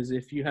ask is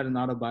if you had an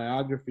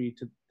autobiography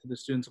to the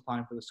students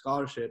applying for the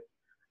scholarship,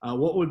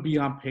 what would be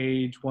on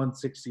page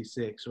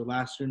 166? Or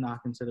last year,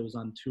 Nakin said it was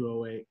on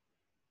 208.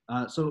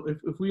 So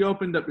if we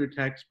opened up your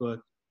textbook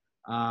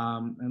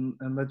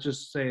and let's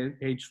just say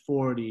page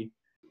 40.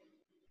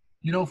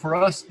 For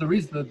us, the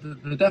reason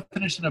the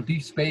definition of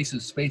deep space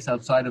is space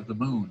outside of the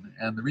moon,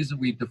 and the reason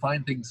we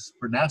define things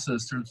for NASA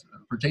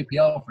for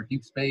JPL for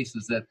deep space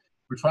is that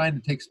we're trying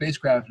to take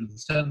spacecraft and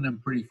send them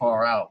pretty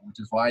far out, which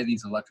is why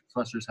these electric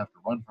thrusters have to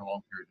run for a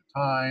long period of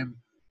time.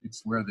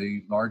 It's where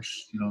the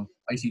large,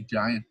 icy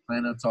giant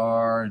planets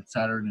are, and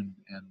Saturn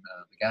and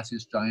the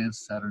gaseous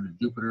giants, Saturn and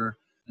Jupiter.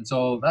 And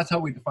so that's how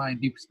we define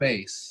deep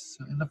space.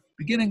 In the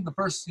beginning, the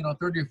first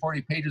 30 or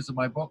 40 pages of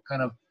my book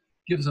kind of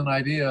gives an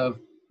idea of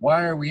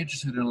why are we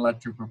interested in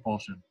electric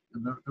propulsion?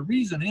 And the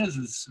reason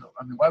is,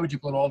 why would you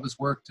put all this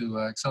work to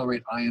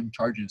accelerate ion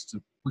charges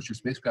to push your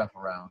spacecraft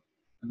around?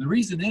 And the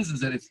reason is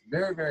that it's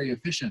very, very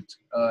efficient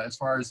as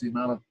far as the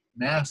amount of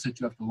mass that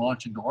you have to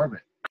launch into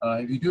orbit.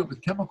 If you do it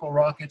with chemical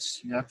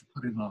rockets, you have to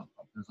put in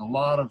there's a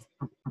lot of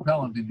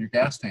propellant in your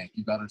gas tank.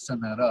 You've got to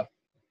send that up.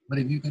 But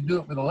if you can do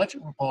it with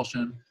electric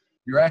propulsion,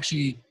 you're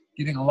actually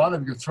getting a lot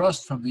of your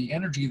thrust from the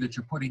energy that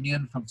you're putting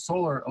in from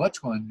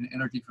electrical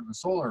energy from the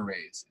solar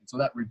rays. And so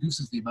that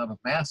reduces the amount of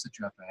mass that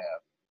you have to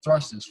have.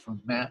 Thrust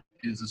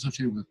is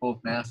associated with both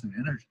mass and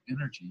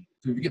energy.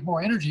 So if you get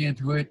more energy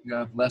into it, you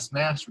have less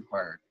mass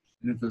required.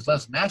 And if there's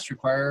less mass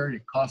required,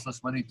 it costs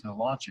less money to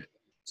launch it.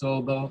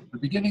 So the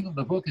beginning of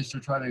the book is to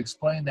try to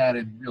explain that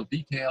in real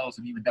details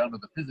and even down to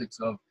the physics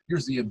of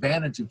here's the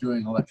advantage of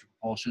doing electric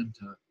propulsion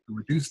to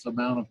reduce the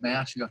amount of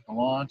mass you have to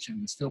launch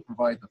and to still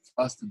provide the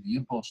thrust and the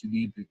impulse you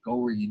need to go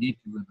where you need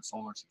to in the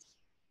solar system.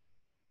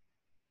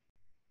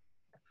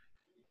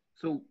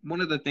 So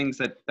one of the things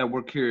that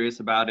we're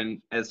curious about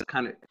and as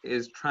kind of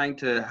is trying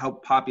to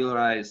help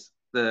popularize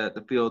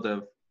the field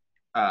of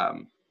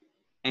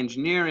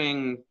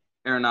engineering,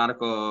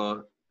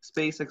 aeronautical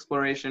space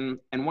exploration.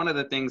 And one of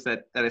the things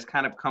that has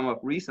kind of come up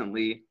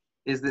recently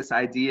is this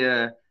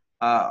idea,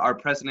 our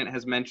president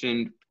has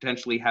mentioned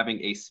potentially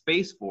having a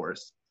space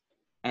force,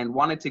 and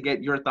wanted to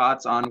get your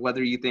thoughts on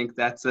whether you think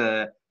that's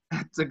a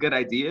good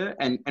idea,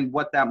 and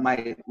what that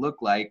might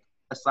look like,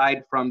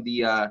 aside from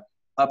the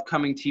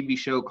upcoming TV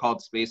show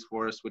called Space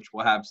Force, which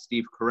will have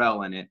Steve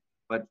Carell in it.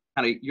 But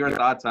kind of your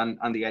thoughts on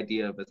the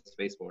idea of a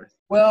space force.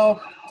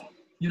 Well,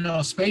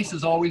 space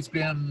has always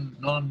been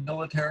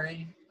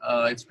non-military.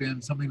 It's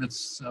been something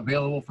that's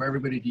available for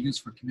everybody to use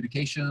for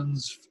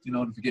communications,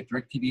 to get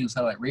direct TV and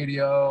satellite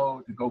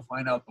radio, to go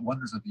find out the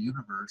wonders of the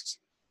universe.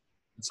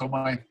 And so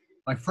my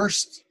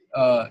first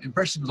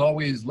impression was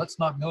always, let's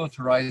not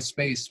militarize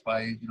space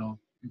by,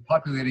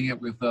 populating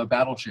it with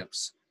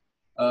battleships.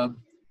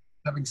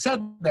 Having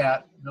said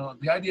that,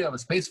 the idea of a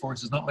space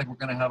force is not like we're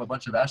going to have a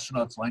bunch of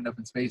astronauts lined up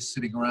in space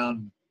sitting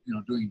around,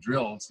 doing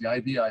drills. The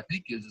idea, I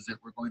think, is that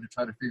we're going to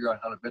try to figure out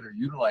how to better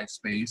utilize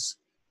space,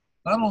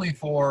 not only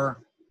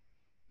for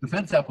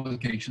defense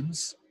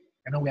applications.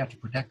 I know we have to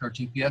protect our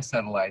GPS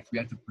satellites. We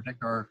have to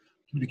protect our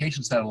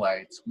communication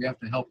satellites. We have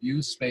to help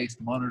use space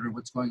to monitor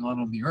what's going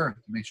on the Earth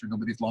to make sure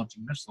nobody's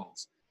launching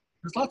missiles.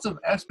 There's lots of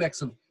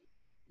aspects of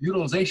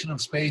utilization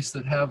of space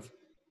that have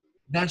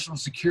national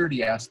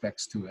security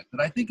aspects to it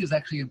that I think is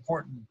actually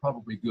important and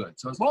probably good.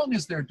 So as long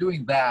as they're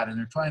doing that and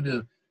they're trying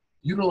to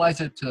utilize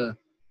it to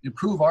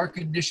improve our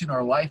condition,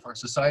 our life, our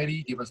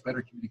society, give us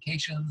better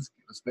communications,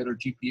 give us better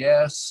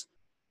GPS,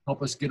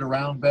 help us get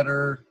around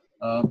better,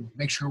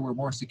 make sure we're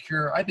more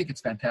secure, I think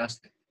it's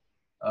fantastic.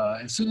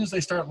 As soon as they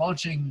start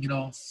launching,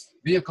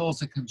 vehicles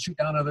that can shoot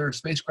down other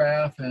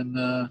spacecraft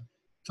and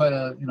try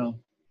to,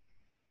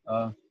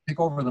 take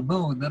over the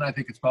moon, then I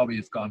think it's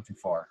gone too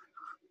far.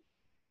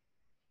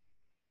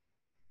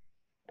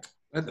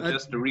 So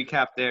just to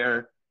recap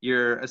there,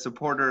 you're a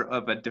supporter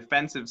of a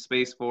defensive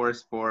space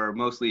force for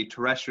mostly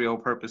terrestrial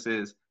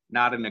purposes,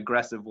 not an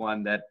aggressive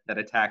one that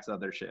attacks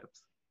other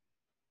ships.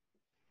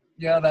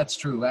 Yeah, that's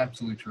true.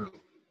 Absolutely true.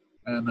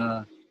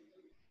 And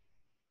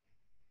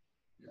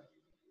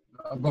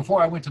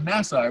before I went to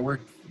NASA, I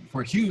worked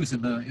for Hughes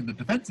in the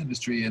defense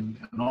industry, and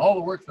all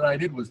the work that I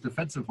did was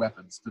defensive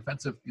weapons,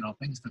 defensive,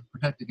 things to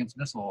protect against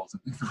missiles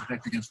and things to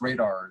protect against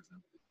radars.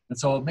 And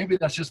so maybe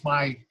that's just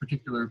my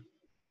particular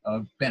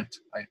bent.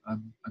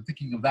 I'm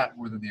thinking of that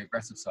more than the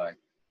aggressive side.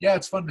 Yeah,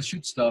 it's fun to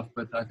shoot stuff,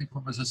 but I think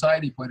from a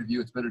society point of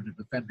view, it's better to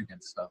defend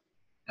against stuff.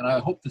 And I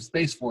hope the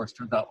Space Force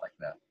turns out like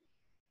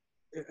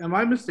that. Am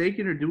I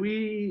mistaken, or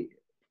we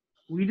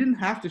didn't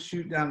have to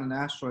shoot down an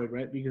asteroid,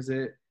 right? Because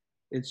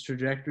its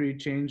trajectory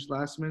changed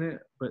last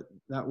minute, but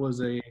that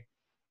was a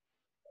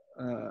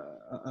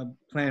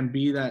plan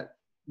B that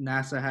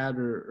NASA had,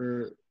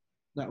 or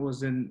that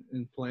was in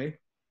play.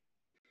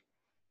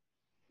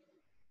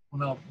 Well,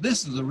 now,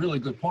 this is a really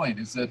good point,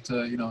 is that,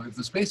 if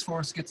the Space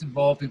Force gets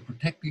involved in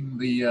protecting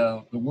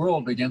the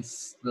world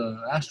against the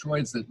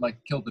asteroids that,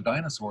 killed the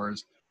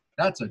dinosaurs,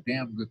 that's a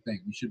damn good thing.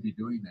 We should be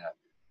doing that.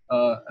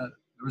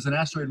 There was an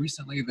asteroid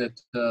recently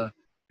that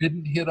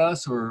didn't hit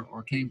us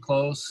or came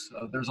close.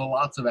 There's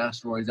lots of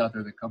asteroids out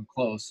there that come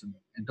close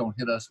and don't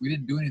hit us. We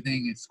didn't do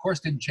anything. Its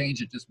course didn't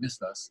change. It just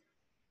missed us.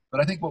 But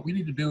I think what we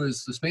need to do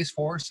is the Space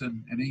Force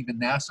and even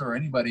NASA or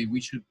anybody,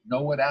 we should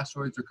know what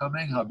asteroids are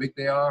coming, how big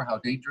they are, how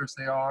dangerous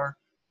they are,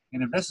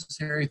 and if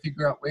necessary,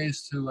 figure out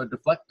ways to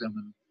deflect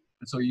them.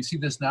 And so you see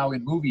this now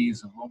in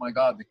movies of, oh my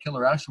God, the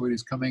killer asteroid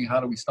is coming, how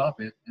do we stop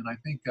it? And I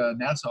think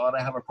NASA ought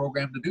to have a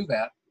program to do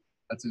that.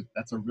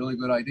 That's a really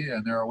good idea,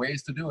 and there are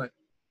ways to do it.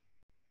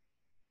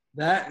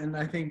 That, and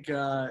I think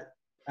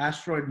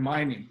asteroid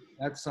mining,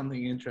 that's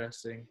something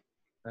interesting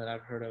that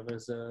I've heard of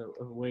as a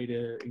way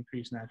to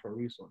increase natural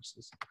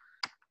resources.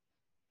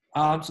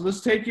 So let's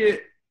take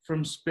it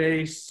from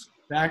space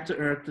back to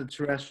Earth, to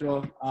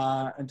terrestrial,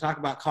 and talk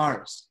about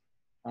cars.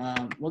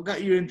 What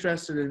got you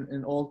interested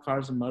in old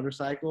cars and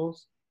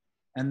motorcycles?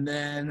 And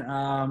then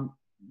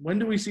when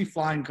do we see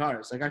flying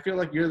cars? I feel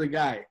like you're the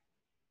guy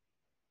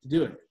to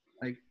do it.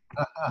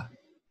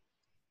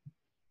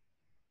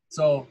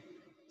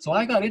 So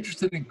I got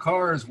interested in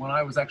cars when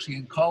I was actually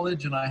in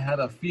college, and I had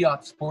a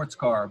Fiat sports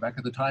car. Back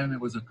at the time,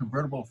 it was a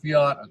convertible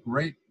Fiat, a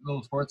great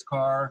little sports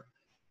car,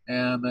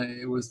 and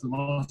it was the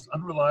most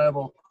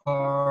unreliable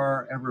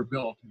car ever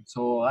built. And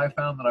so I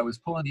found that I was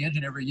pulling the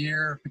engine every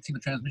year, fixing the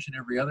transmission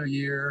every other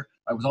year.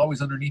 I was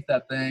always underneath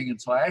that thing. And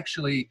so I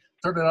actually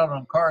started out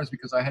on cars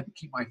because I had to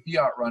keep my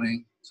Fiat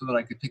running so that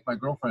I could take my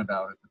girlfriend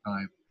out at the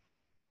time.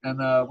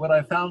 And what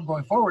I found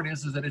going forward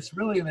is that it's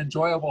really an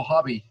enjoyable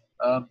hobby.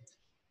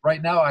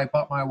 Right now, I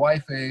bought my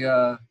wife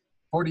a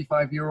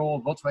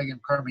 45-year-old Volkswagen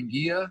Karmann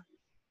Ghia.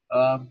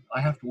 I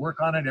have to work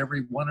on it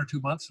every 1 or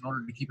 2 months in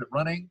order to keep it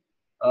running.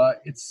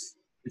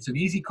 It's an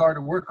easy car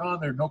to work on.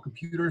 There are no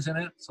computers in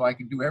it, so I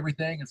can do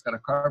everything. It's got a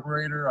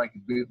carburetor. I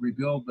can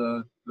rebuild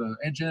the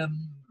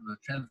engine, the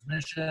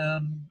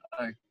transmission.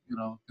 I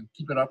can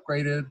keep it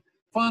upgraded.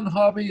 Fun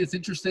hobby. It's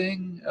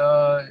interesting.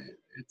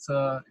 It's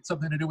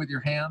something to do with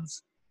your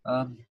hands.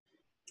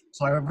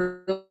 So I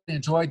really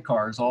enjoyed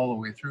cars all the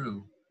way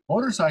through.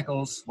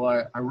 Motorcycles,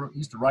 well,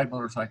 used to ride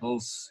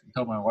motorcycles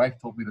until my wife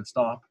told me to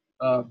stop.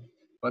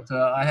 But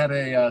I had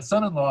a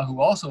son-in-law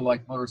who also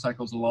liked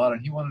motorcycles a lot,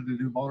 and he wanted to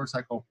do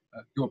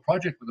a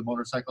project with a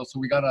motorcycle. So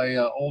we got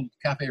a old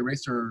Cafe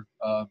Racer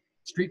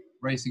street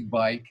racing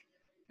bike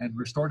and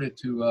restored it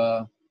to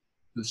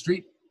the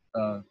street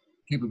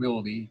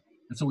capability.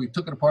 And so we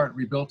took it apart and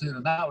rebuilt it,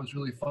 and that was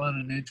really fun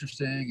and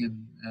interesting,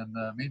 and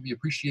made me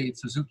appreciate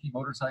Suzuki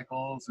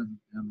motorcycles and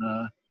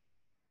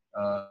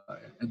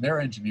their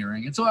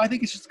engineering. And so I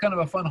think it's just kind of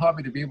a fun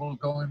hobby to be able to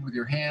go in with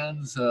your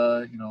hands,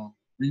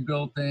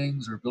 rebuild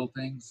things or build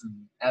things and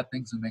add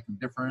things and make them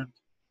different.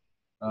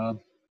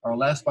 Our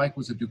last bike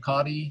was a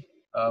Ducati,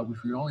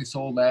 which we only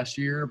sold last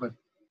year, but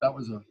that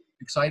was a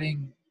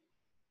exciting,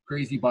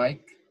 crazy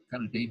bike,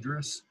 kind of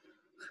dangerous.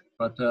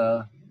 But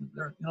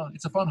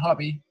it's a fun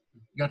hobby.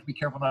 You have to be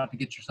careful not to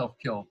get yourself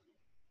killed.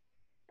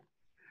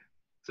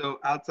 So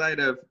outside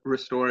of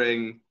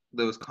restoring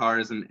those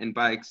cars and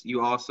bikes,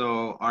 you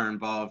also are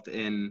involved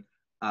in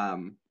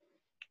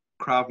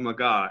Krav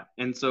Maga.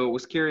 And so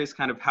was curious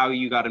kind of how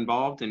you got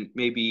involved and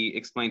maybe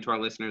explain to our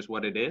listeners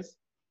what it is.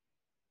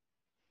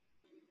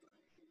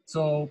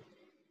 So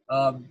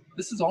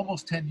this is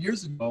almost 10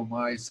 years ago.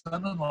 My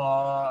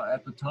son-in-law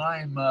at the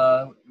time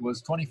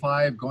was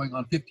 25, going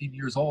on 15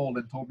 years old,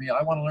 and told me,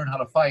 I want to learn how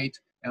to fight.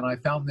 And I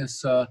found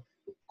this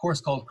course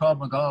called Krav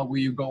Maga, will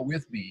you go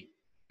with me?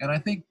 And I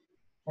think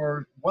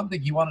for one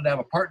thing, he wanted to have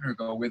a partner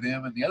go with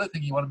him, and the other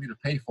thing, he wanted me to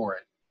pay for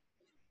it.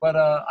 But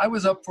I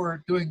was up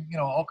for doing,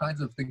 all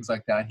kinds of things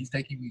like that. He's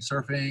taking me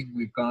surfing.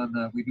 We've gone,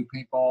 we do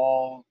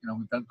paintball,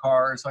 we've done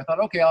cars. So I thought,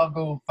 okay, I'll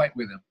go fight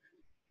with him.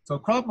 So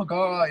Krav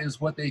Maga is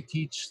what they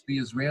teach the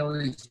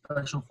Israeli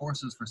Special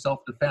Forces for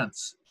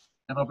self-defense.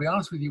 And I'll be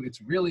honest with you,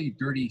 it's really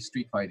dirty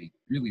street fighting,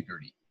 really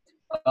dirty.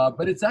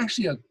 But it's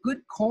actually a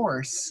good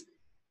course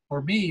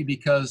for me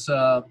because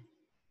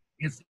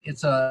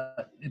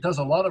it does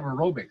a lot of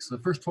aerobics. The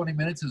first 20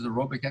 minutes is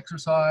aerobic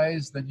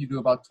exercise. Then you do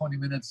about 20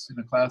 minutes in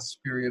a class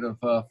period of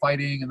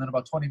fighting, and then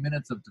about 20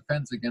 minutes of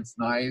defense against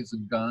knives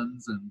and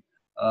guns and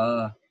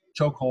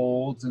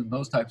chokeholds and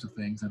those types of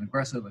things, and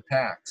aggressive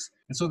attacks.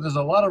 And so there's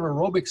a lot of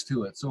aerobics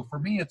to it. So for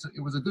me, it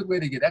was a good way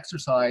to get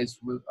exercise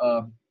with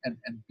and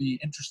be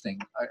interesting.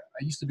 I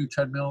used to do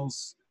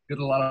treadmills, did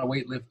a lot of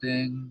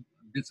weightlifting,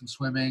 did some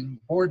swimming,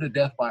 bored to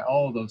death by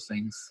all of those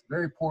things.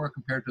 Very poor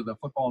compared to the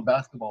football and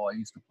basketball I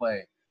used to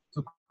play.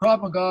 So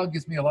Krav Maga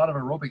gives me a lot of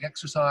aerobic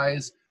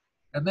exercise.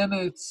 And then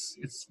it's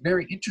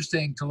very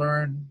interesting to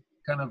learn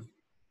kind of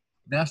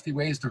nasty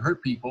ways to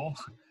hurt people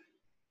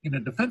in a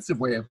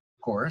defensive way, of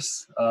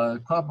course.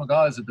 Krav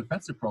Maga is a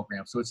defensive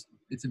program. So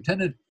it's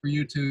intended for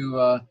you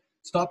to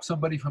stop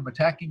somebody from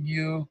attacking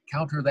you,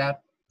 counter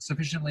that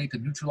sufficiently to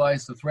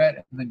neutralize the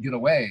threat, and then get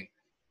away.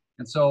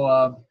 And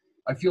so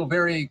I feel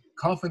very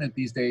confident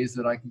these days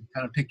that I can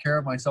kind of take care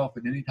of myself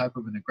in any type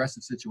of an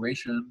aggressive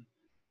situation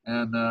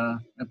and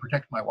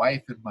protect my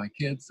wife and my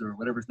kids or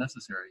whatever's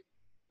necessary.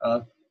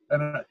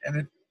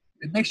 And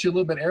it makes you a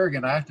little bit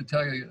arrogant. I have to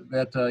tell you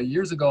that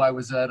years ago I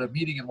was at a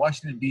meeting in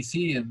Washington,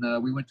 D.C.,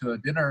 and we went to a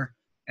dinner.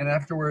 And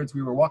afterwards,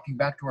 we were walking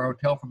back to our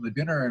hotel from the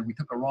dinner, and we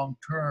took a wrong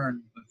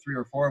turn, the 3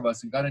 or 4 of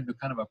us, and got into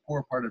kind of a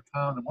poor part of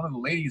town. And one of the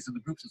ladies in the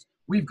group says,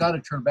 "We've got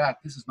to turn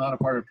back. This is not a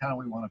part of town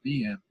we want to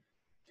be in."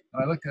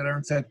 And I looked at her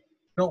and said,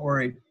 "Don't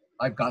worry,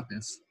 I've got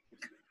this."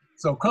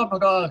 So Krav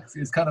Maga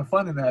is kind of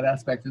fun in that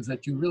aspect, is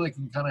that you really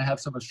can kind of have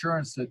some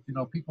assurance that,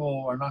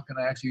 people are not going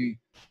to actually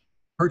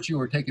hurt you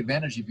or take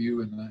advantage of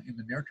you in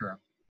the near term.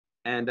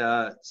 And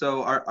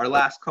so our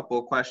last couple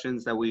of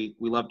questions that we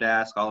love to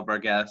ask all of our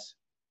guests: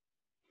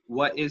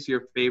 what is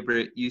your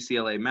favorite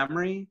UCLA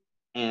memory,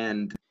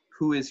 and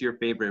who is your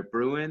favorite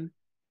Bruin?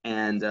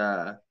 And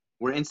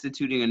we're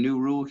instituting a new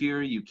rule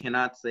here. You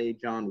cannot say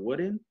John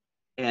Wooden.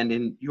 And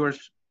in your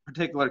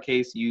particular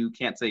case, you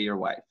can't say your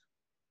wife.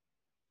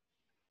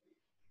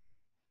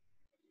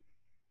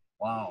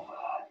 Wow.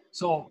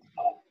 So,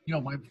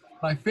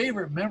 my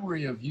favorite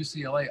memory of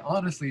UCLA,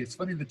 honestly, it's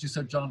funny that you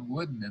said John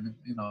Wooden, and,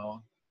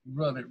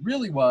 what it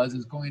really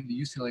is going to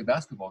UCLA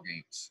basketball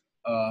games.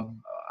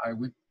 I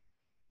went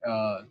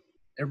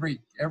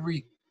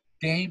every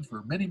game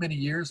for many, many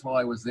years while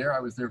I was there. I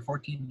was there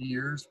 14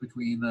 years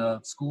between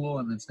school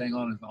and then staying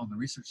on the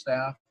research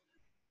staff.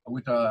 I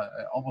went to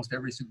almost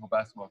every single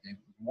basketball game.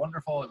 It was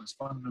wonderful. It was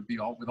fun to be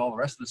with all the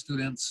rest of the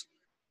students.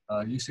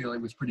 UCLA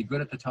was pretty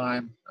good at the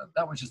time.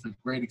 That was just a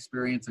great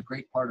experience, a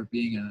great part of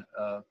being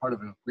a part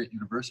of a great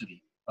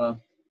university.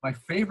 My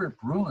favorite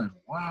Bruin,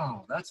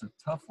 wow, that's a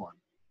tough one.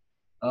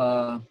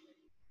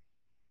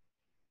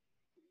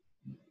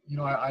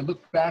 I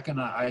look back and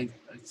I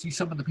see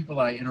some of the people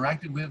I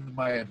interacted with.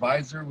 My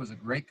advisor was a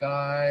great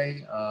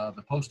guy.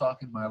 The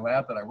postdoc in my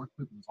lab that I worked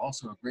with was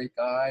also a great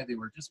guy. They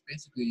were just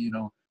basically,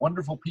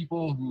 wonderful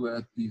people who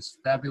had these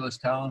fabulous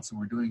talents and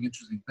were doing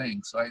interesting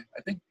things. So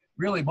I think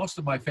really most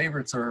of my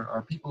favorites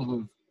are people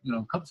who've,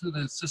 come through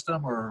the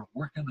system or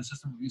worked in the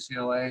system of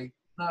UCLA,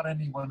 not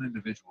any one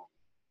individual.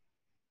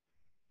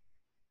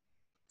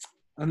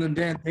 And then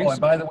Dan,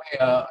 and by the way,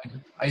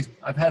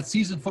 I've had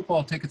season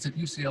football tickets at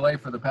UCLA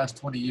for the past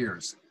 20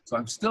 years. So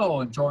I'm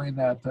still enjoying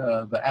that,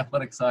 the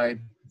athletic side,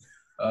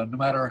 no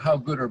matter how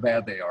good or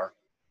bad they are.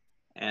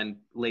 And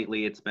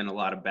lately it's been a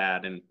lot of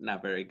bad and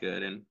not very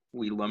good. And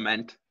we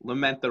lament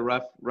the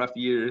rough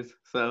years.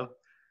 So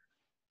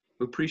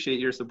we appreciate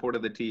your support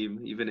of the team,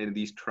 even in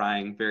these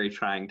very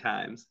trying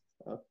times.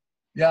 So.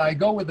 Yeah, I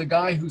go with the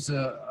guy who's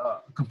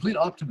a complete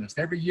optimist.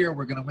 Every year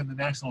we're going to win the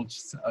national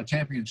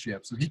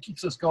championship. So he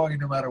keeps us going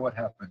no matter what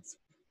happens.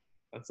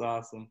 That's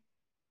awesome.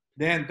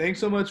 Dan, thanks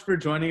so much for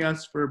joining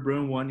us for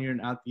Bruin 1 Year and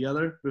Out the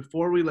Other.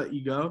 Before we let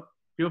you go,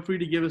 feel free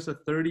to give us a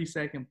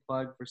 30-second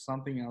plug for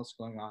something else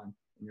going on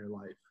in your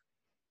life.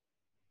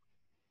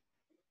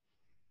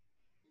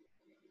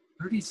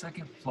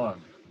 30-second plug.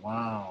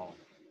 Wow.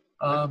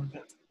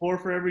 4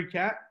 for every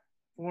cat?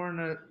 4 in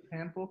a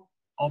handful?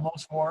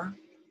 Almost 4.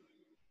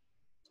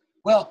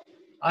 Well,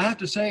 I have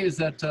to say is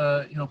that,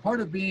 part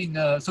of being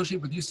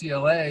associated with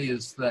UCLA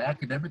is the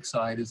academic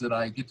side, is that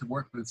I get to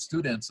work with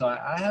students.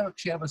 I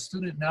actually have a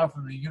student now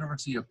from the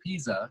University of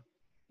Pisa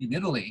in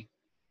Italy,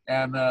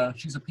 and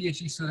she's a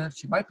PhD student.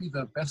 She might be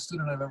the best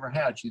student I've ever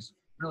had. She's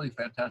really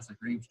fantastic.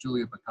 Her name's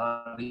Julia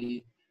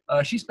Baccani.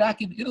 She's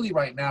back in Italy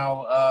right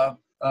now,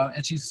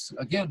 and she's,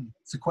 again,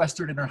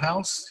 sequestered in her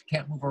house,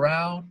 can't move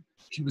around.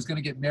 She was going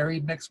to get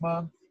married next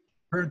month.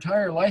 Her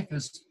entire life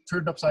is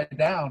turned upside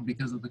down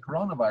because of the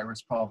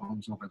coronavirus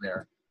problems over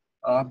there.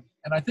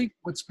 And I think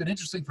what's been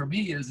interesting for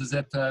me is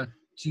that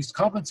she's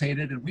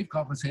compensated, and we've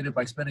compensated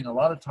by spending a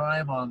lot of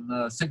time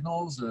on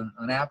Signals,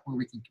 an app where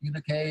we can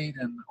communicate,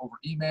 and over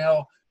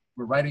email.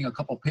 We're writing a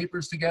couple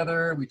papers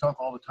together. We talk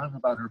all the time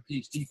about her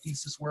PhD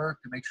thesis work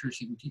to make sure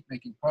she can keep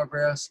making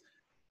progress.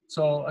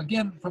 So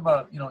again, from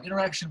a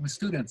interaction with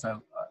students,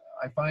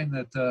 I find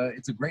that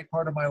it's a great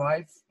part of my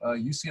life.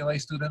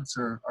 UCLA students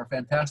are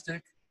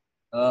fantastic.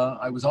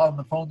 I was on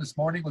the phone this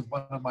morning with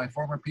one of my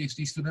former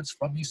PhD students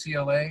from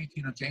UCLA,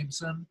 Tina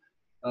Jameson.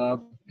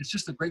 It's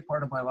just a great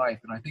part of my life.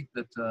 And I think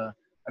that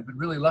I've been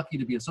really lucky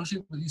to be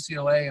associated with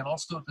UCLA and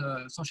also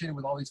associated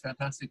with all these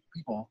fantastic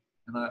people.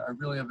 And I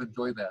really have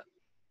enjoyed that.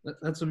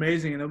 That's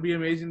amazing. And it'll be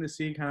amazing to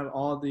see kind of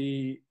all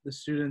the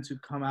students who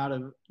come out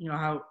of,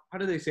 how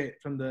do they say it,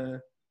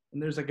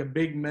 and there's like a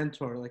big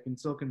mentor, like in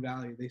Silicon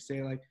Valley, they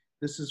say like,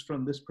 this is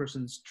from this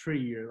person's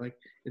tree, or like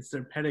it's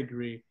their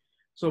pedigree.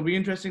 So it'll be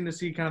interesting to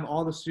see kind of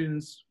all the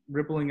students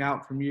rippling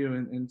out from you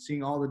and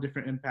seeing all the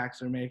different impacts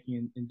they're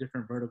making in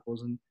different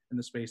verticals in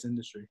the space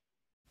industry.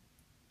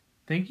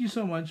 Thank you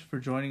so much for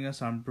joining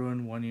us on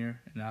Bruin 1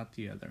 Year and Out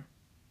the Other.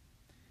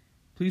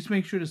 Please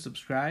make sure to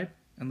subscribe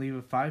and leave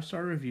a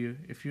 5-star review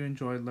if you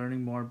enjoyed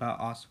learning more about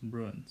awesome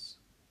Bruins.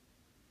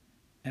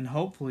 And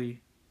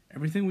hopefully,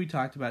 everything we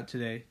talked about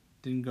today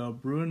didn't go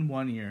Bruin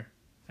 1 Year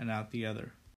and Out the Other.